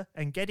beekeeper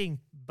and getting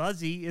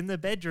buzzy in the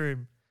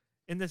bedroom.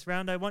 In this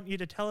round, I want you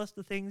to tell us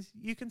the things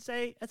you can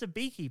say as a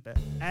beekeeper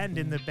and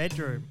in the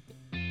bedroom.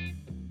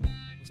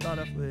 We'll start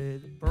off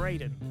with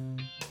Braden.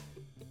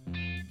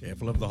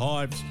 Careful of the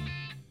hives.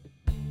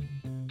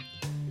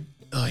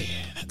 Oh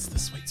yeah, that's the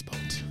sweet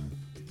spot.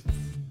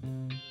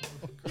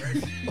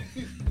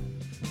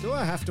 Do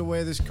I have to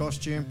wear this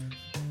costume?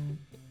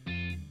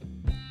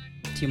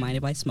 Do you mind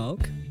if I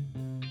smoke?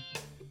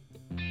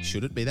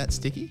 Should it be that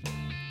sticky?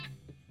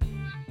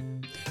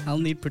 I'll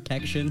need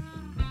protection.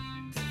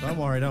 Don't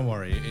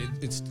worry.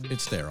 It's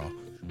sterile.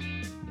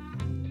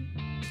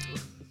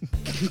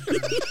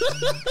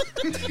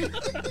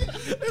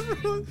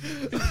 Everyone,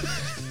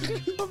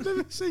 I've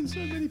never seen so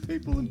many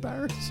people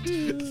embarrassed.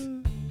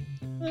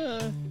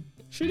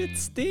 Should it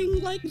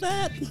sting like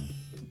that?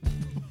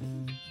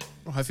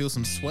 Oh, I feel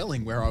some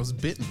swelling where I was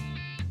bitten.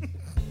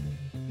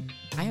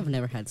 I have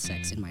never had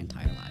sex in my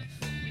entire life.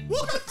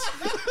 What?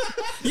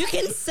 You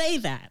can say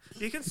that.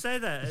 You can say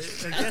that. I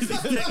guess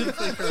it's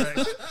technically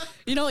correct.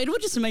 You know, it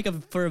would just make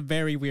for a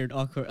very weird,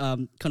 awkward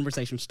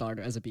conversation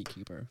starter as a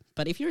beekeeper.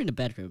 But if you're in the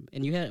bedroom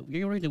and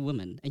you're with a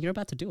woman and you're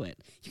about to do it,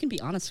 you can be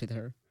honest with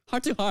her,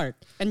 heart to heart,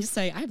 and just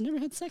say, "I've never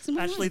had sex in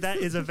my Actually, life." that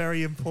is a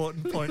very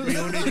important point. We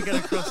all need to get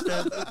across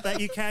that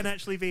you can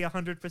actually be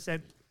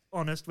 100%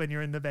 honest when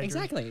you're in the bedroom.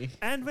 Exactly.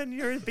 And when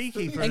you're a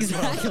beekeeper as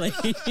well.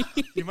 Exactly.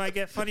 You might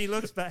get funny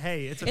looks, but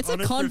hey, it's It's a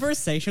honest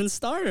conversation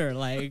starter.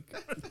 Like,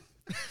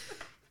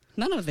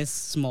 none of this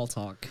small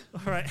talk.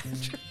 All right,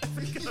 Andrew, have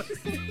a go.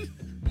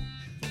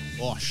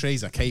 Oh,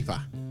 she's a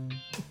keeper.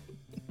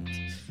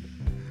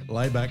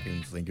 Lay back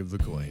and think of the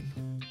queen.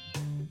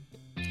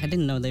 I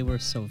didn't know they were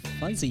so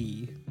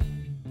fuzzy.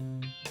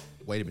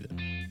 Wait a minute.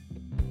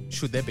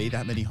 Should there be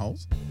that many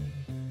holes?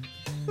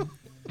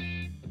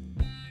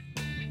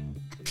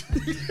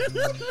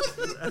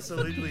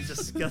 Absolutely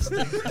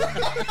disgusting.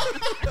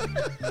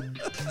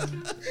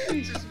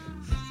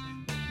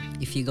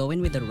 If you go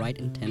in with the right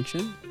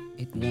intention,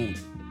 it won't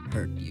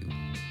hurt you.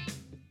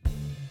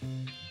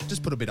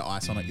 Just put a bit of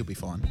ice on it, you'll be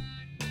fine.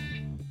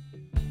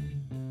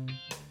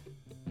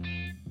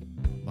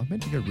 Am I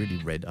meant to go really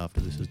red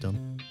after this is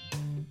done?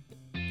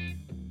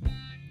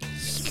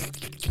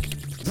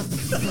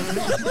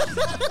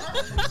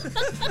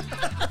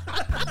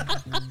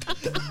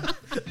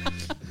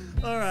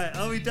 All right,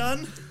 are we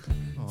done?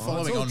 Oh,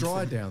 Following it's all on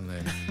dry from- down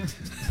there.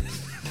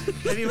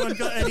 Anyone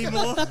got any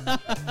more?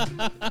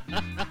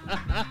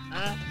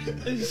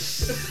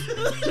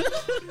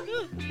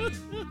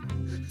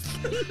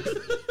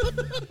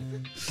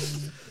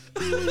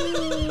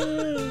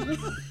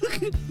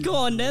 Go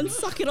on then,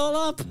 suck it all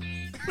up.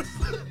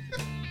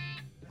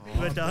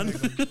 We're done.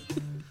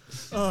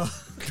 Oh,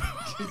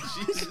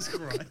 Jesus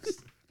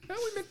Christ. How are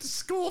we meant to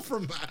score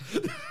from that?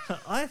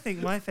 I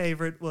think my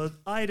favourite was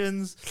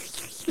Aiden's.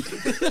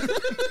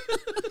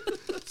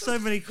 So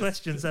many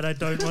questions that I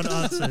don't want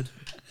answered.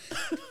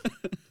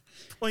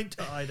 Point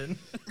to Aiden.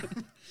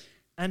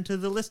 And to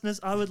the listeners,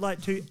 I would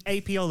like to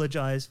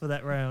apiologize for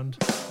that round.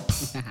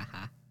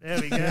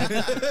 There we go.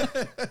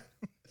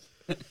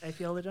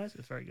 Apiologize?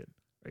 It's very good.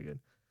 Very good.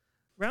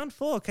 Round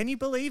 4, can you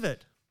believe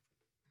it?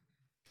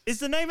 Is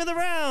the name of the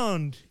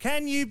round.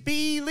 Can you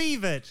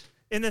believe it?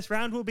 In this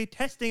round, we'll be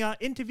testing our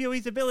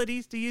interviewees'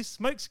 abilities to use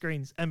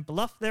smokescreens and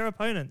bluff their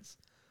opponents.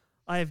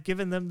 I have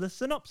given them the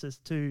synopsis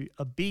to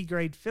a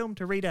B-grade film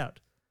to read out.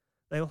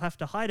 They will have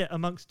to hide it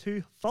amongst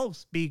 2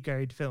 false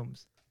B-grade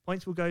films.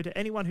 Points will go to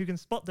anyone who can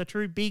spot the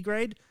true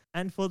B-grade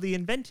and for the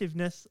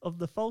inventiveness of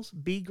the false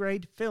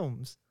B-grade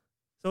films.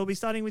 So we'll be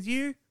starting with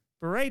you,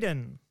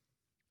 Braden.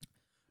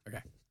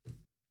 Okay.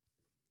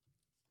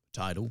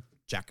 Title,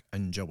 Jack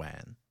and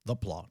Joanne. The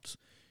plot.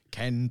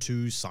 Can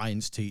 2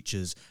 science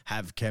teachers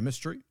have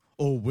chemistry?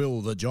 Or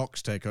will the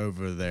jocks take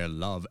over their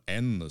love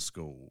and the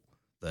school?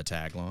 The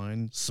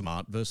tagline,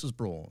 smart versus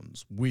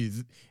bronze.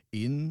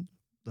 Within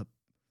the...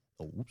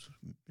 Oh, oops,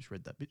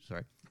 misread that bit.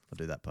 Sorry. I'll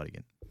do that part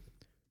again.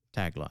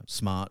 Tagline,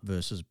 smart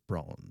versus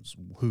bronze.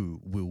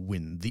 Who will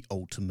win the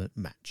ultimate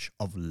match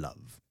of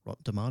love?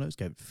 Rotten Tomatoes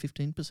gave it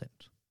 15%.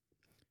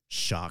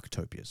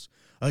 Sharktopius,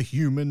 a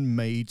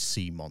human-made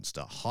sea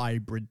monster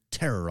hybrid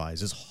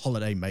terrorizes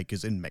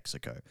holidaymakers in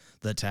Mexico.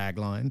 The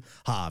tagline,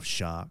 half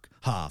shark,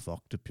 half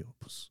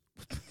octopus.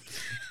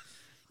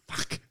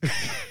 Fuck.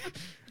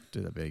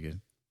 Do that bit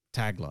again.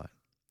 Tagline,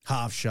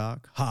 half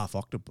shark, half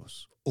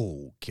octopus,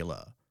 all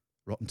killer.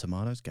 Rotten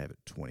Tomatoes gave it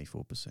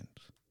 24%.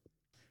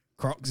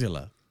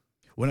 Croczilla.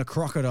 When a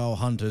crocodile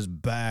hunters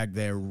bagged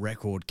their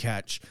record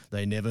catch,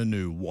 they never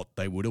knew what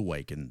they would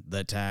awaken.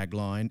 The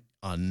tagline,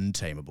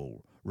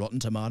 untamable. Rotten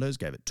Tomatoes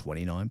gave it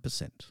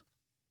 29%.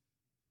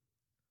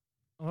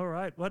 All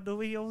right, what do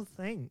we all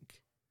think?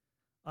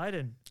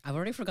 Iden, I've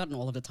already forgotten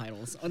all of the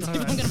titles. I'm right.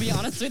 going to be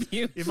honest with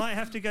you. you might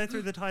have to go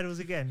through the titles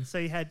again. So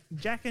you had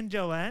Jack and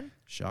Joanne,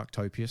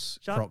 Sharktopius,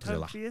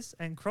 Croczilla. Sharktopius,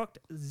 and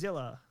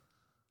Croczilla.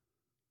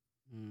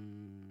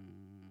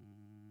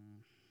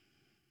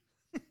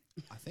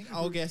 I think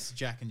I'll guess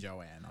Jack and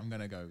Joanne. I'm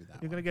going to go with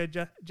that You're one. going to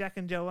go Jack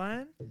and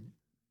Joanne?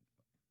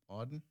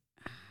 Iden?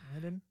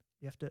 Iden,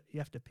 you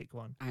have to pick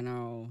one. I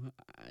know.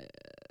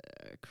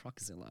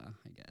 Croczilla,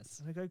 I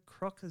guess. I'm going to go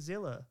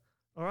Croczilla.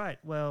 All right,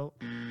 well,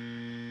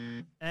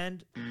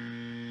 and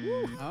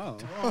Oh.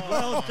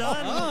 well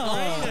done,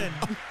 Oh. Brayden.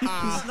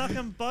 You snuck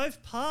them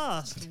both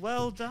past.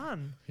 Well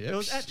done. Yep. It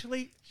was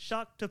actually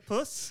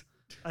Sharktopus.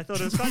 I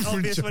thought it was quite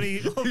obvious when he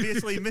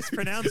obviously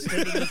mispronounced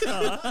it at the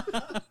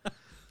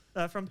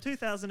start. From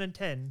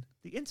 2010,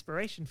 the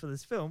inspiration for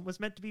this film was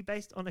meant to be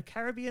based on a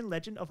Caribbean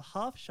legend of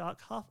half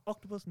shark, half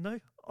octopus. No,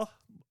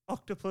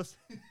 octopus.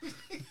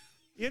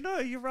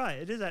 You're right.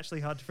 It is actually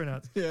hard to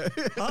pronounce. Yeah.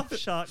 Half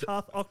shark,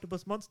 half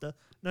octopus monster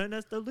known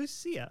as the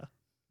Lucia.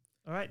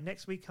 All right,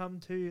 next we come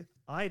to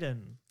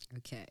Iden.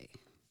 Okay.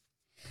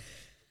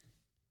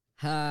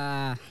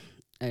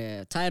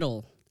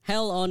 Title,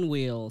 Hell on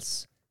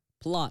Wheels.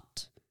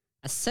 Plot,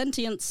 a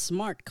sentient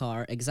smart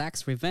car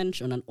exacts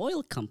revenge on an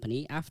oil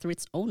company after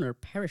its owner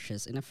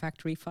perishes in a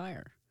factory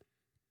fire.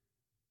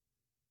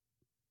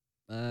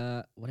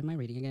 What am I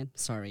reading again?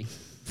 Sorry.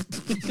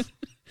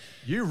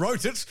 You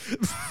wrote it.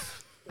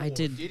 I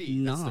did Did he?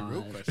 not. That's the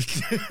real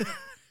question.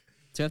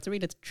 Do I have to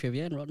read the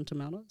trivia and Rotten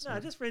Tomatoes? No, or-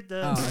 just read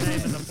the Oh, name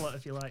okay. and the plot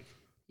if you like.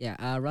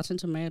 Yeah, Rotten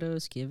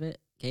Tomatoes gave it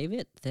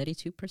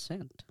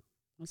 32%.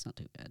 That's not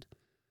too bad.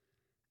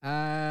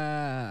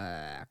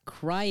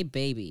 Cry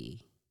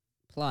Baby.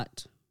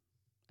 Plot.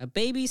 A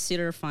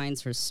babysitter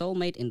finds her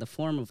soulmate in the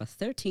form of a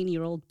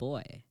 13-year-old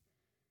boy.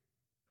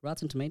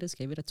 Rotten Tomatoes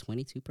gave it a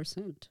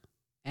 22%.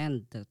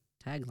 And the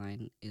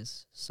tagline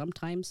is,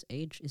 sometimes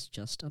age is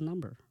just a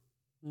number.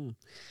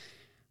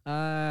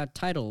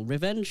 Title,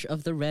 Revenge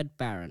of the Red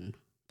Baron.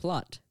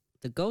 Plot.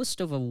 The ghost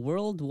of a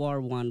World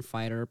War I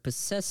fighter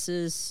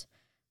possesses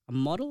a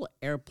model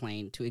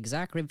airplane to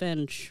exact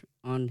revenge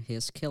on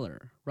his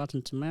killer.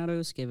 Rotten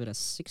Tomatoes gave it a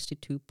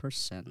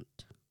 62%.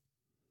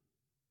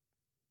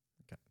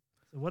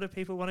 So what do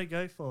people want to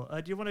go for?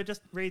 Do you want to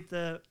just read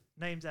the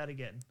names out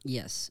again?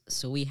 Yes,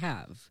 so we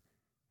have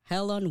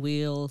Hell on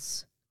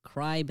Wheels,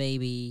 Cry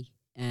Baby,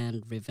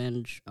 and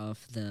Revenge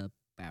of the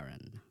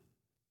Baron.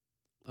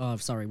 Oh,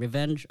 sorry,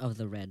 Revenge of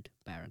the Red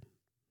Baron.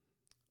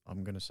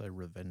 I'm going to say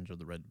Revenge of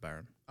the Red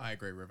Baron. I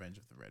agree, Revenge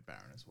of the Red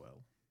Baron as well.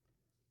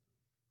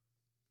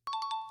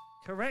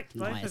 Correct,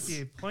 both Nice. of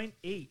you. Point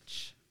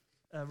each.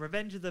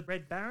 Revenge of the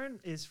Red Baron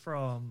is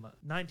from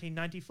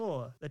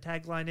 1994. The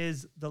tagline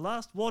is, "The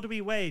last war to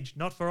be waged,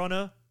 not for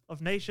honor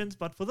of nations,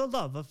 but for the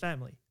love of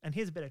family." And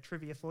here's a bit of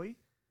trivia for you.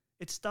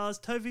 It stars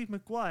Tobey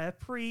Maguire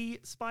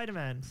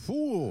pre-Spider-Man.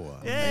 Ooh.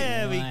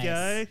 There we Nice.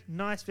 go.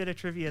 Nice bit of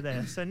trivia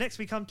there. So next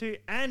we come to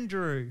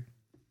Andrew.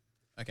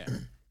 Okay.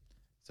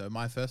 So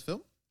my first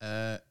film,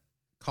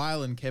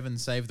 Kyle and Kevin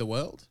Save the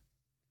World,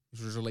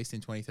 which was released in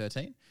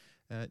 2013.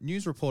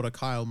 News reporter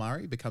Kyle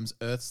Murray becomes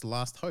Earth's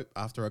last hope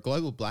after a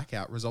global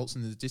blackout results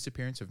in the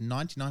disappearance of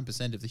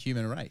 99% of the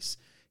human race.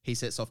 He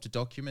sets off to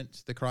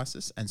document the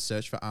crisis and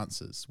search for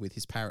answers with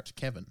his parrot,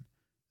 Kevin.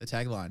 The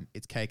tagline,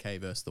 it's KK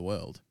versus the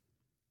world.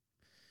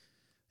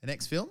 The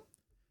next film,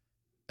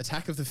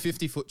 Attack of the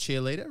 50-Foot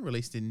Cheerleader,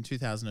 released in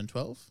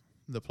 2012.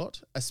 The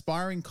plot,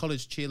 aspiring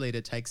college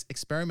cheerleader takes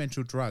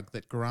experimental drug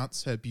that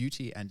grants her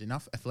beauty and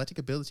enough athletic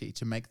ability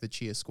to make the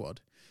cheer squad.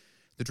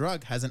 The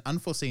drug has an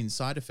unforeseen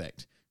side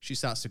effect. She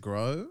starts to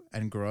grow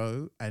and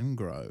grow and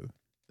grow.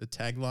 The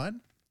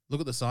tagline,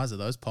 look at the size of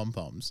those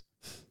pom-poms.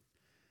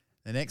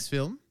 The next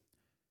film,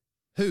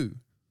 Who,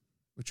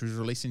 which was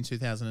released in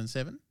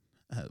 2007.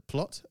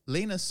 Plot,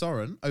 Lena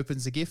Soren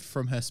opens a gift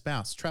from her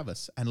spouse,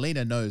 Travis, and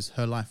Lena knows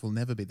her life will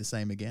never be the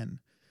same again.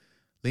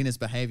 Lena's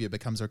behaviour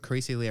becomes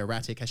increasingly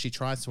erratic as she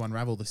tries to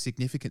unravel the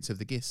significance of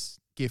the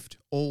gift,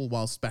 all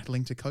whilst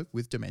battling to cope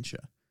with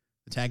dementia.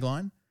 The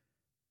tagline,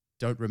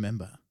 don't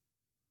remember.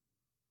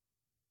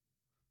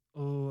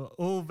 Oh,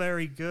 all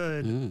very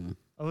good. Mm.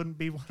 I wouldn't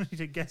be wanting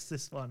to guess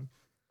this one.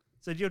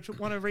 So do you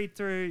want to read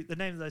through the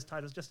names of those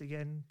titles just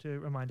again to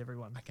remind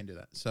everyone? I can do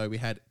that. So we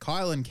had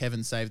Kyle and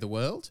Kevin Save the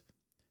World,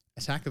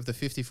 Attack of the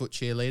 50-Foot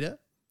Cheerleader,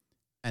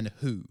 and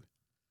Who.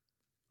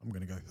 I'm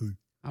going to go Who.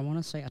 I want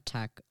to say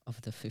Attack of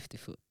the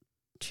 50-Foot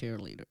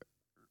Cheerleader.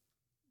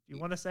 You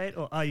want to say it,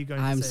 or are you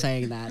going I'm to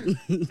say saying it?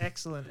 that.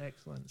 Excellent,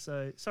 excellent.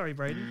 So, sorry,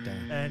 Braden.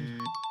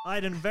 And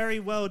Aiden, very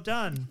well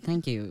done.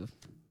 Thank you.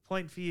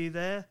 Point for you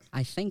there.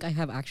 I think I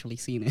have actually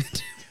seen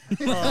it.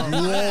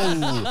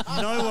 Oh,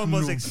 no one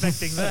was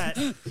expecting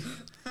that.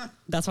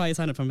 That's why it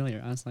sounded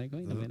familiar. I was like,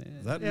 wait a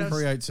minute. That Yes.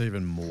 creates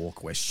even more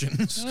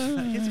questions.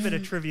 Here's a bit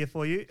of trivia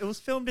for you. It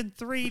was filmed in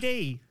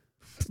 3D.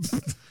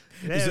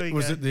 There we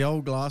Was go. it the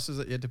old glasses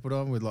that you had to put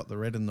on with like the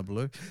red and the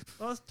blue?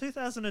 Well, it's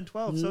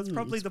 2012, so it's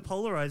probably the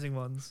polarizing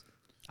ones.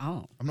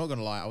 Oh. I'm not going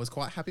to lie, I was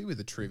quite happy with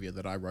the trivia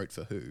that I wrote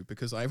for Who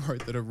because I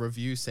wrote that a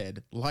review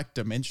said, like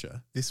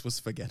dementia, this was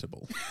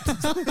forgettable.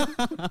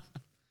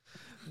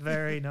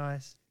 Very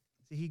nice.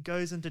 So he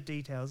goes into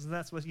details, and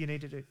that's what you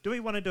need to do. Do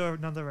we want to do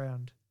another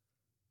round?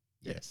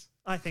 Yes.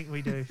 I think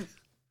we do.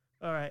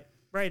 All right.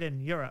 Braden,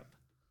 you're up.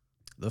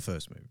 The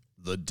first movie.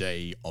 The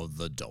Day of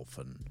the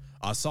Dolphin.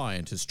 A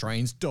scientist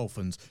trains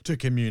dolphins to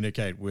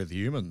communicate with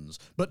humans,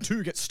 but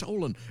two get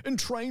stolen and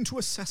trained to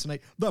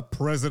assassinate the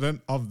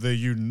President of the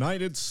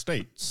United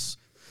States.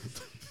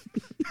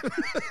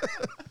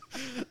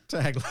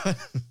 Tagline.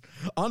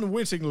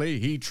 Unwittingly,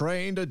 he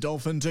trained a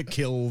dolphin to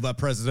kill the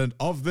President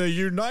of the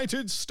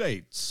United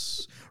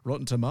States.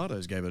 Rotten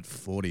Tomatoes gave it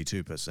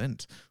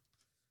 42%.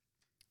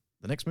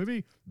 The next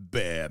movie,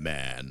 Bear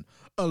Man.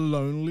 A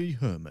lonely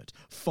hermit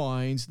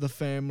finds the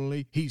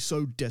family he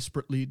so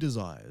desperately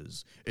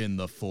desires in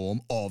the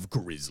form of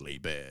grizzly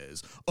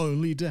bears,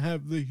 only to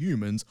have the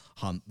humans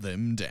hunt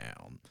them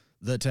down.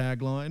 The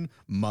tagline,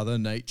 Mother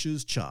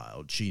Nature's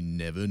child she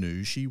never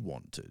knew she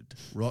wanted.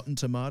 Rotten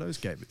Tomatoes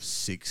gave it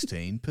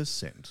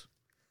 16%.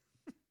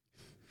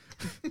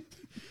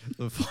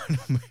 The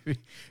final movie,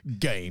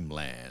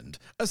 Gameland.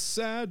 A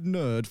sad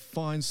nerd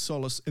finds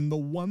solace in the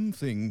one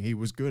thing he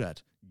was good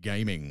at,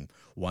 gaming.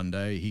 One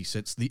day he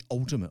sets the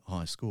ultimate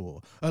high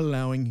score,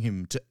 allowing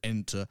him to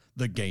enter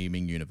the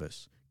gaming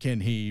universe.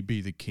 Can he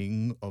be the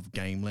king of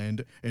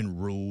Gameland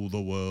and rule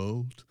the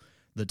world?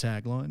 The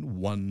tagline,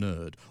 one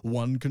nerd,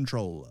 one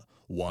controller,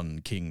 one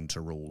king to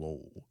rule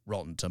all.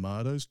 Rotten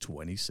Tomatoes,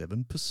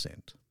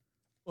 27%.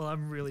 Well,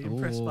 I'm really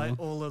impressed by Ooh.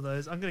 all of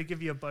those. I'm going to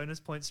give you a bonus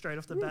point straight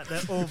off the bat.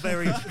 They're all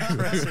very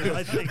impressive,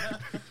 I think.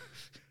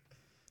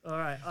 All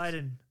right,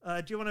 Aiden,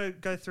 do you want to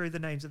go through the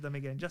names of them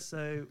again, just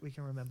so we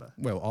can remember?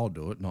 Well, I'll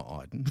do it, not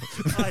Aiden.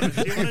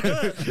 Aiden, do you want to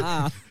do it?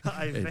 Ah.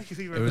 I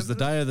vaguely remember. It was the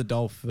them. Day of the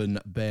Dolphin,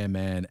 Bear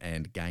Man,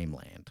 and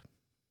Gameland.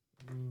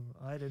 Ooh,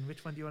 Aiden,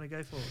 which one do you want to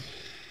go for?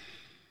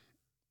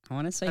 I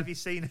want to say Have you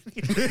seen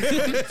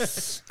any?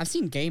 I've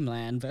seen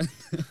Gameland, but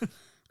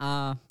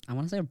I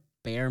want to say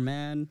Bear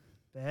Man.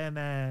 Bear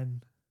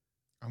Man.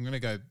 I'm going to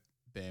go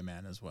Bear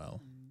Man as well.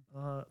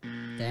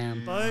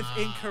 Damn. Both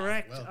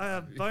incorrect. well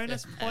done.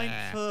 Bonus point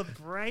for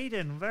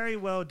Braden. Very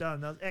well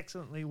done. That was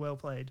excellently well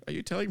played. Are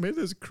you telling me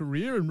there's a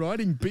career in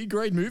writing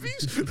B-grade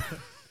movies?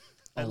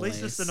 At least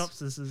the Always.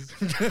 synopsis is.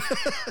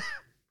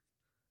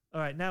 All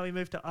right, now we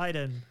move to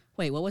Aiden.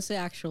 Wait, what was the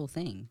actual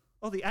thing?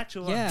 Oh, the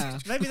actual Yeah.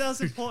 one. Maybe that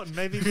was important.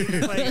 Maybe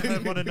people playing at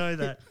home want to know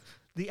that.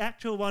 The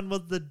actual one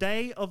was The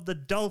Day of the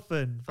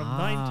Dolphin from Oh.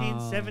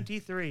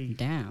 1973.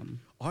 Damn.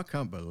 I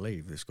can't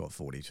believe this got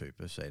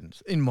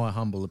 42%, in my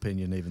humble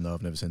opinion, even though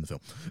I've never seen the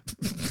film.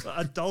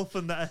 A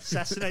dolphin that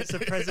assassinates the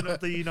President of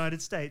the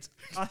United States.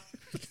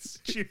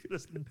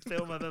 Stupidest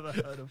film I've ever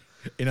heard of.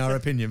 In our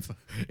opinion.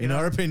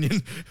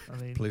 I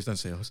mean, Please don't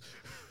see us.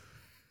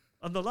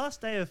 on the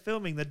last day of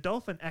filming, the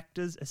dolphin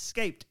actors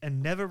escaped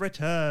and never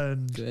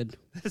returned. Good.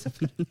 There's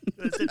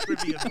a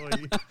trivia for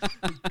you.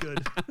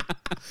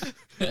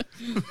 Good.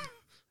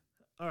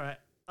 All right,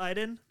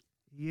 Aiden,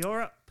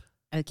 you're up.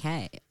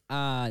 Okay.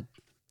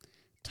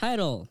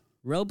 Title,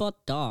 Robot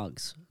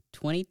Dogs,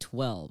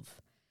 2012.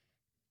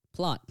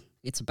 Plot,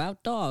 it's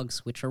about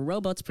dogs, which are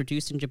robots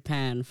produced in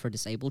Japan for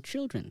disabled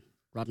children.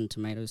 Rotten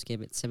Tomatoes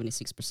gave it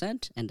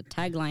 76%, and the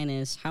tagline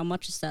is, how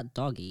much is that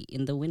doggy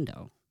in the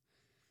window?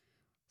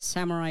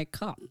 Samurai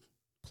Cop.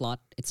 Plot,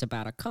 it's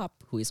about a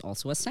cop who is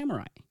also a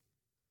samurai.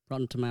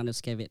 Rotten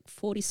Tomatoes gave it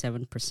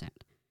 47%.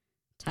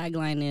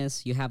 Tagline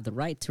is, you have the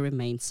right to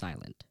remain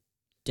silent.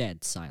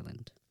 Dead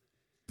silent.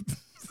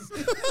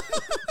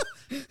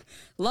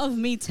 Love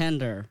Me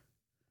Tender.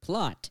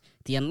 Plot,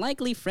 the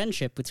unlikely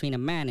friendship between a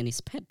man and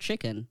his pet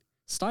chicken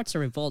starts a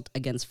revolt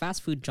against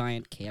fast food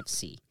giant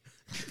KFC.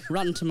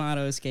 Rotten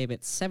Tomatoes gave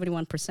it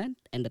 71%,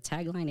 and the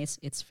tagline is,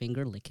 it's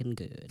finger licking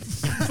good.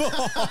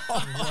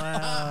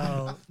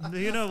 Wow.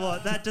 You know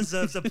what? That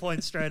deserves a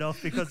point straight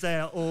off because they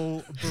are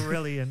all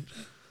brilliant.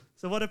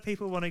 So what do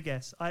people want to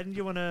guess? Aiden, do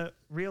you want to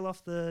reel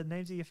off the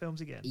names of your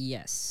films again?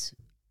 Yes.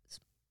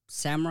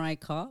 Samurai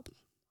Cop,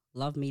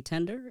 Love Me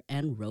Tender,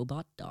 and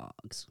Robot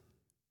Dogs.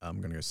 I'm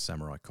going to go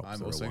Samurai Cop.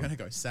 I'm also going to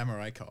go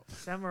Samurai Cop.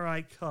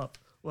 Samurai Cop.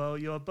 Well,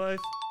 you're both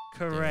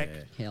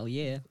correct. Hell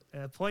yeah.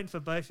 Point for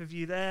both of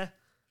you there.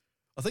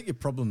 I think your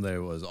problem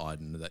there was,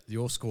 Aiden, that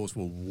your scores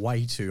were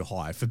way too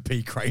high for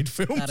B-grade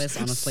films. That is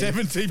honestly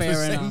 70%.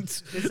 fair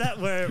enough. Is that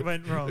where it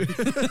went wrong?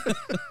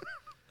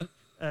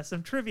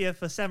 Some trivia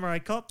for Samurai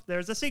Cop. There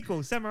is a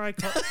sequel, Samurai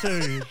Cop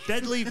 2,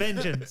 Deadly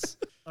Vengeance.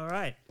 All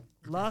right,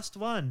 last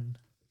one.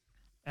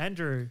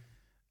 Andrew.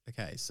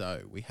 Okay,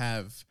 so we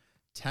have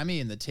Tammy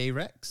and the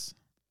T-Rex,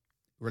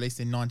 released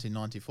in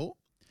 1994.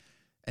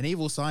 An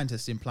evil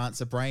scientist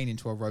implants a brain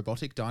into a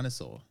robotic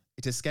dinosaur.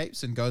 It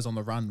escapes and goes on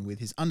the run with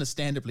his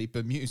understandably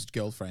bemused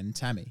girlfriend,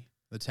 Tammy.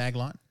 The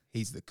tagline,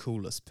 he's the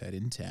coolest pet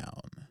in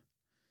town.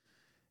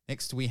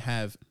 Next, we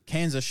have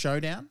Kansas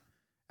Showdown.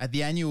 At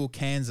the annual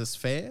Kansas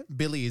Fair,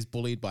 Billy is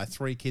bullied by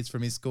 3 kids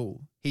from his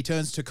school. He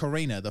turns to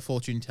Karina, the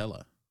fortune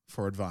teller,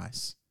 for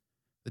advice.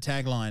 The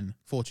tagline,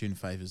 fortune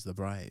favours the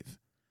brave.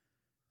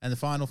 And the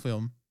final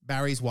film,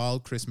 Barry's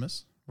Wild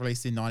Christmas,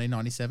 released in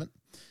 1997.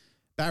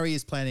 Barry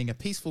is planning a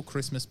peaceful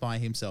Christmas by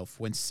himself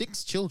when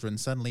 6 children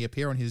suddenly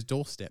appear on his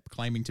doorstep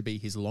claiming to be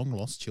his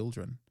long-lost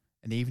children.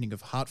 An evening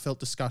of heartfelt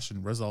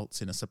discussion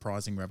results in a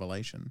surprising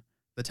revelation.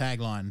 The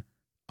tagline,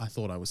 I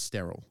thought I was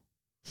sterile.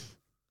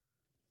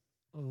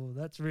 Oh,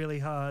 that's really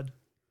hard.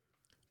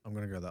 I'm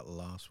going to go that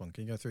last one.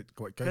 Can you go through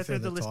through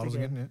the list titles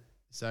again. again? Yeah.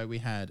 So we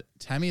had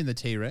Tammy and the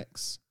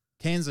T-Rex,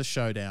 Kansas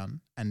Showdown,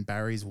 and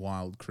Barry's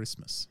Wild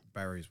Christmas.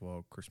 Barry's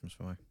Wild Christmas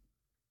for me.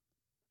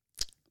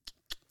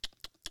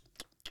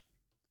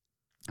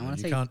 I want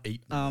to You say can't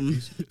eat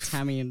movies.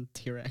 Tammy and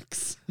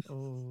T-Rex.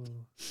 Oh.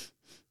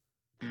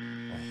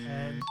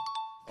 And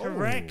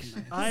correct.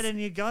 Aiden,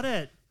 you got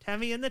it.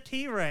 Tammy and the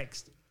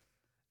T-Rex.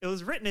 It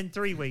was written in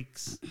 3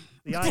 weeks.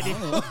 The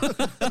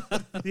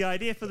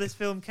idea for this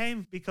film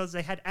came because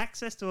they had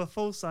access to a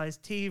full-size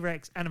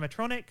T-Rex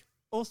animatronic.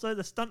 Also,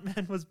 the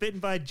stuntman was bitten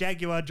by a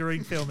jaguar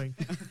during filming.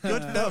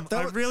 Good film.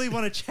 I really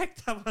want to check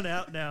that one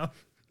out now.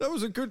 That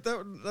was a good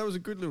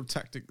little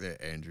tactic there,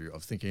 Andrew,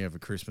 of thinking of a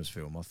Christmas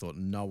film. I thought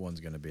no one's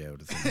going to be able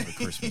to think of a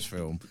Christmas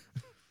film.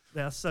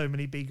 There are so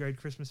many B-grade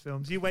Christmas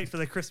films. You wait for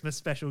the Christmas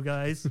special,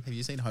 guys. Have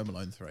you seen Home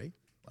Alone 3?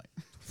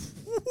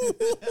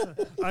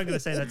 I'm going to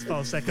say that's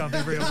false. That can't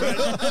be real,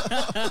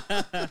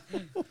 right?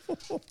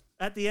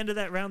 At the end of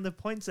that round, the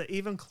points are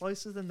even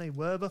closer than they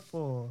were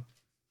before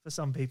for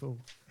some people.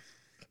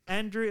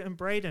 Andrew and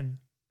Braden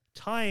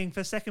tying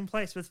for second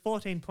place with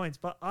 14 points,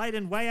 but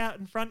Aiden way out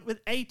in front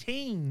with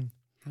 18.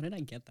 How did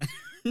I get that?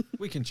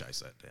 We can chase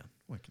that down.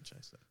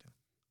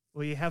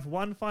 Well, you have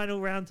one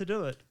final round to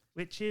do it,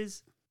 which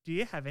is, do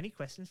you have any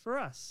questions for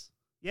us?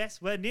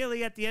 Yes, we're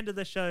nearly at the end of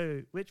the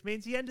show, which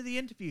means the end of the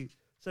interview.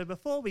 So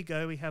before we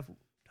go, we have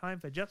time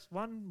for just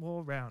one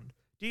more round.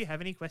 Do you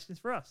have any questions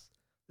for us?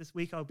 This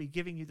week I'll be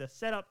giving you the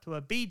setup to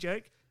a bee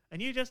joke,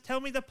 and you just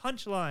tell me the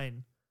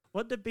punchline.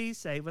 What do bees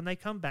say when they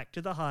come back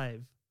to the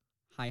hive?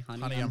 Hi,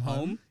 honey, Honey, I'm I'm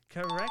home.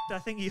 Correct. I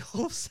think you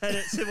all said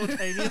it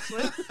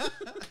simultaneously.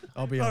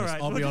 I'll be All honest.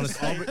 right, I'll be we'll honest.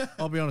 just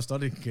I'll be honest. I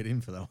didn't get in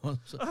for that one.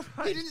 So.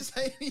 He didn't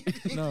say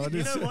anything. No, I You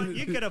didn't. know what?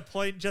 You get a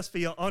point just for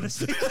your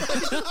honesty.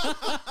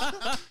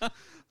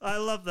 I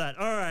love that.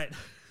 All right.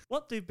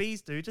 What do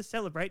bees do to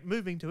celebrate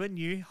moving to a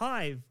new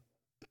hive?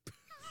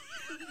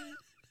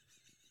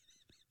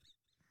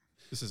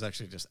 This is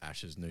actually just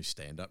Ash's new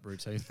stand-up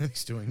routine that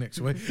he's doing next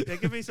week. Yeah,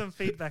 give me some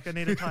feedback. I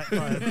need a type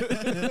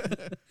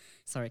 5.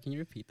 Sorry, can you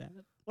repeat that?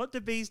 What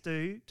do bees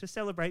do to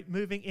celebrate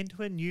moving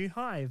into a new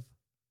hive?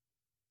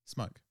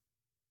 Smoke.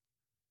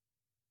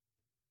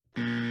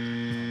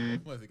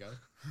 Where's it go?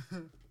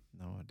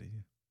 No idea.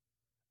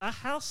 A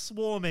house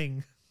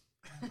swarming.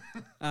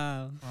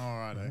 All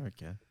right.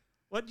 Okay.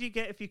 What do you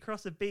get if you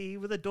cross a bee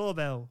with a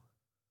doorbell?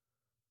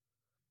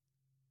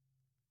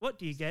 What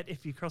do you get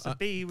if you cross a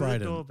bee with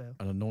Braden, a doorbell?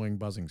 an annoying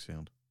buzzing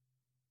sound.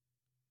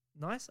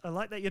 Nice. I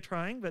like that you're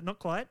trying, but not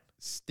quite.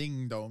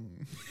 Sting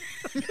dong.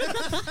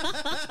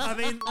 I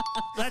mean,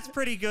 that's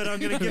pretty good. I'm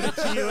going to give it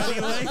to you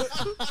anyway.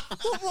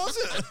 What was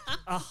it?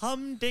 A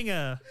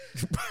humdinger.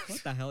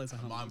 What the hell is a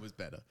hum? Mine was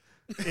better.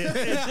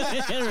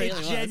 It really it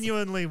was.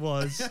 genuinely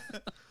was.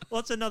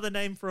 What's another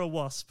name for a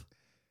wasp?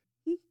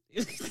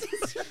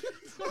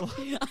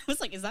 I was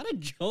like, is that a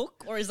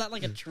joke or is that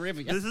like a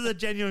trivia? This is a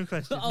genuine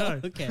question. Oh,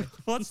 No. okay.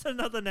 What's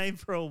another name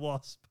for a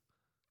wasp?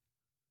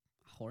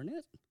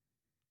 Hornet?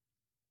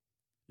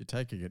 You're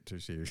taking it too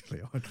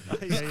seriously. Yeah,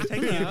 you're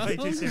taking it way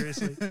too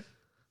seriously.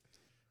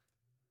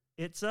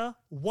 It's a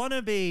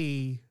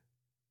wannabe.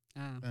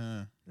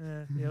 Ah.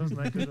 Yeah, it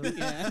wasn't that good.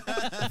 Yeah.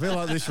 I feel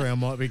like this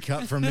round might be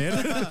cut from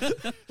there.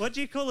 What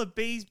do you call a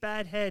bee's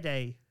bad hair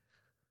day?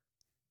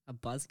 A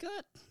buzz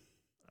cut?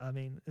 I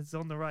mean, it's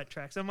on the right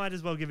track, so I might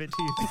as well give it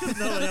to you because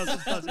no one else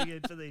is buzzing in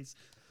for these.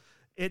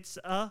 It's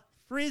a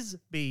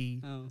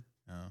frisbee. Oh.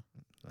 Oh.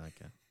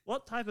 Okay.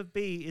 What type of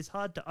bee is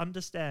hard to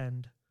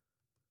understand?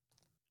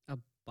 A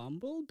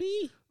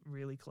bumblebee?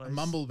 Really close. A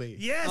mumblebee.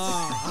 Yes!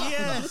 Oh.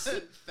 Yes!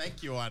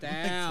 Thank you, Adam.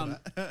 Damn.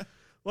 Thanks for that.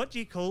 What do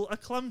you call a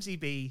clumsy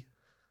bee?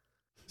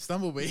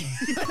 Stumblebee.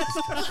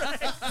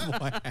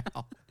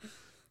 Wow.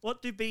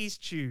 What do bees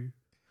chew?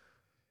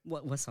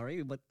 What?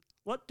 Sorry, what?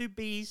 What do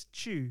bees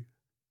chew?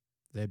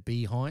 They're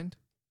behind.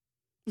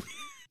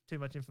 Too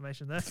much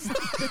information there.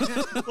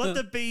 What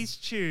do bees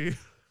chew?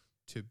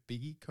 To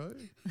Biggie Co.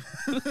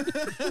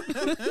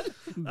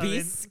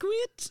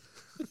 Biscuit?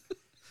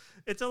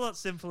 It's a lot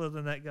simpler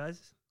than that, guys.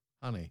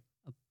 Honey.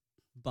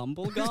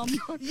 Bumblegum?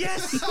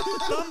 Yes!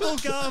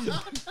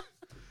 Bumblegum!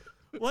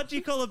 What do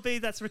you call a bee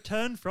that's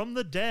returned from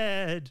the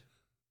dead?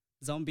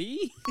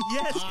 Zombie?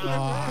 Yes.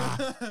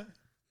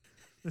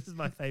 This is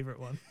my favorite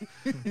one.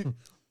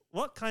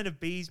 What kind of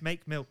bees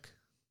make milk?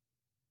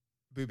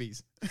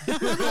 Boobies.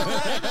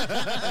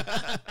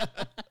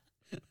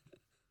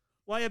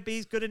 Why are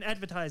bees good in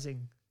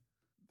advertising?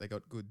 They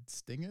got good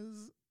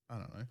stingers. I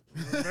don't know.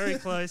 Very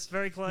close,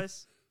 very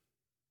close.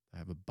 They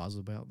have a buzz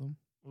about them.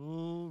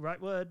 Ooh,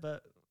 right word,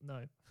 but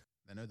no.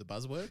 They know the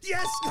buzzwords.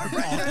 Yes,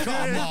 correct. Oh,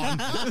 come on.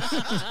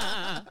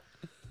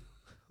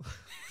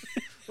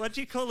 What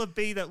do you call a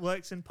bee that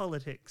works in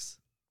politics?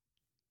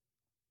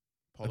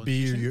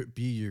 Politician?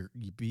 Be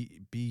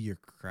your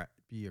crap.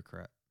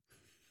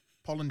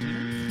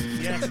 Politician.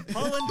 Yes,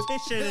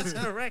 politician is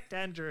correct,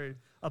 Andrew.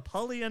 A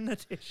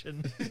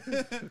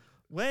polyonetician.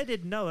 Where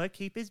did Noah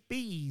keep his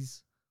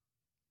bees?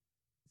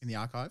 In the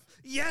archive.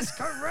 Yes,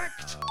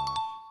 correct.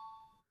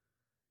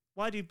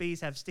 Why do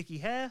bees have sticky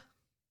hair?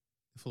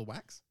 Full of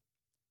wax.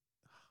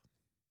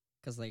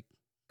 Because they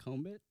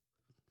comb it?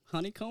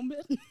 Honeycomb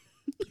it?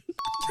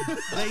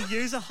 They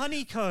use a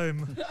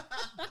honeycomb.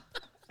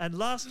 And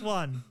last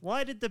one.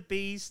 Why did the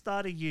bees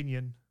start a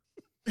union?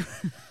 I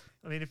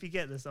mean, if you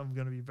get this, I'm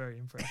going to be very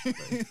impressed. So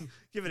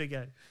give it a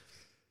go.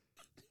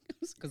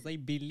 Because they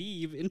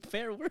believe in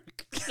fair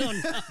work. Oh,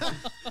 no.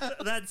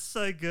 That's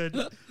so good.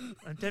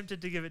 I'm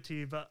tempted to give it to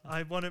you, but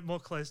I want it more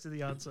close to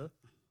the answer.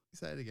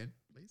 Say it again,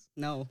 please.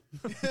 No.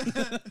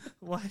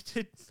 Why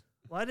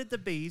did the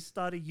bees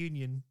start a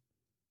union?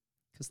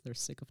 Because they're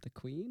sick of the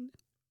queen?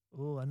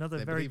 Oh, another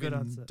They very believe good in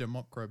answer.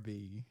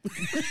 democracy.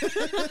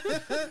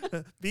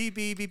 B,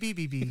 B, B, B,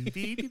 B, B, B,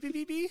 B,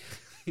 B, B, B.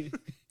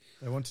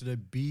 They wanted a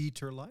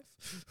better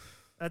life.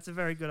 That's a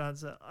very good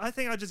answer. I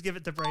think I'll just give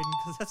it to Braden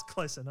because that's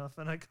close enough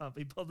and I can't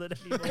be bothered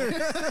anymore.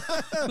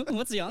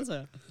 What's the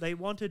answer? They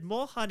wanted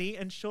more honey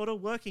and shorter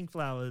working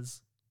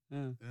flowers.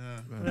 I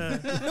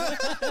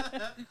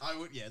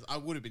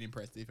would have been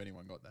impressed if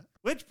anyone got that.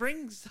 Which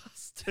brings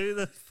us to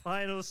the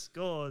final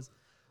scores.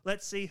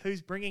 Let's see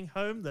who's bringing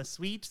home the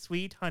sweet,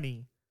 sweet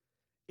honey.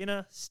 In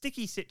a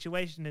sticky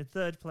situation in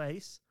third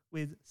place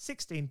with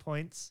 16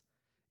 points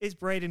is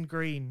Braden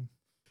Green.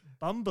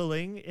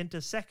 Bumbling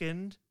into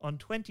second on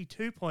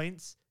 22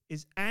 points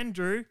is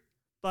Andrew,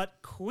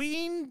 but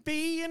Queen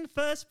Bee in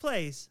first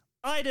place,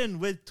 Aiden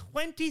with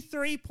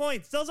 23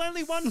 points. There was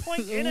only 1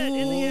 point in it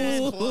in the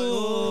end.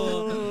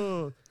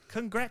 Ooh.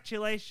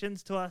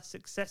 Congratulations to our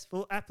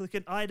successful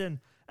applicant, Aiden.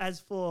 As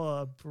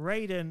for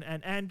Braden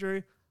and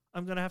Andrew,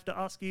 I'm going to have to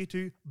ask you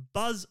to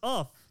buzz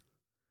off.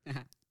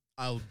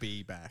 I'll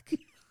be back.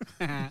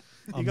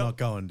 I'm not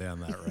going down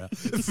that route.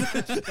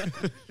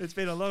 It's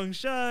been a long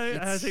show.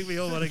 I think we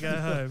all want to go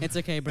home. It's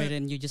okay,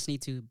 Braden. You just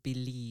need to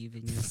believe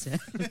in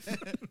yourself.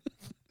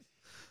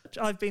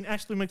 I've been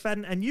Ashley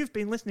McFadden, and you've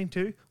been listening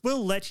to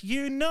We'll Let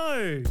You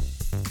Know.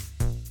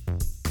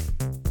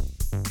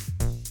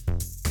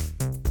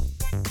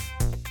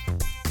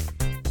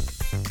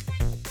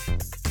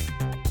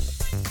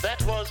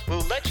 That was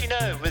We'll Let You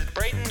Know with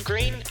Braden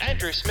Green,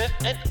 Andrew Smith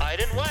and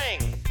Aiden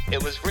Wang.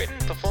 It was written,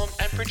 performed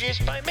and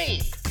produced by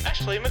me,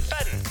 Ashley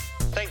McFadden.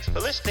 Thanks for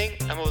listening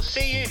and we'll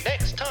see you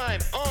next time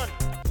on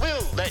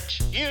We'll Let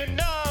You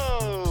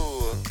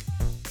Know.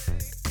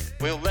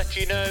 We'll Let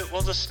You Know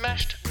was a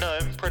Smashed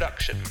Gnome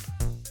production.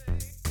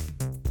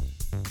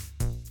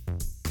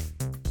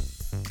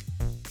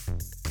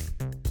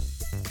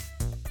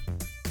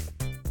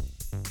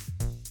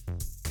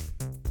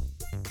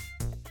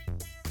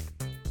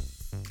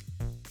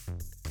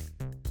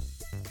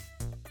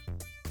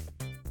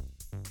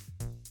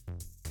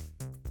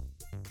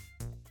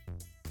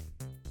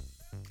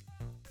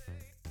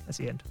 That's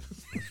the end.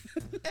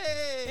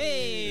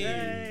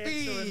 Hey!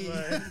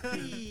 Excellent work.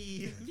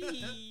 Bee.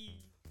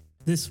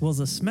 This was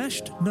a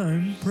Smashed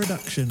Gnome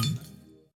production.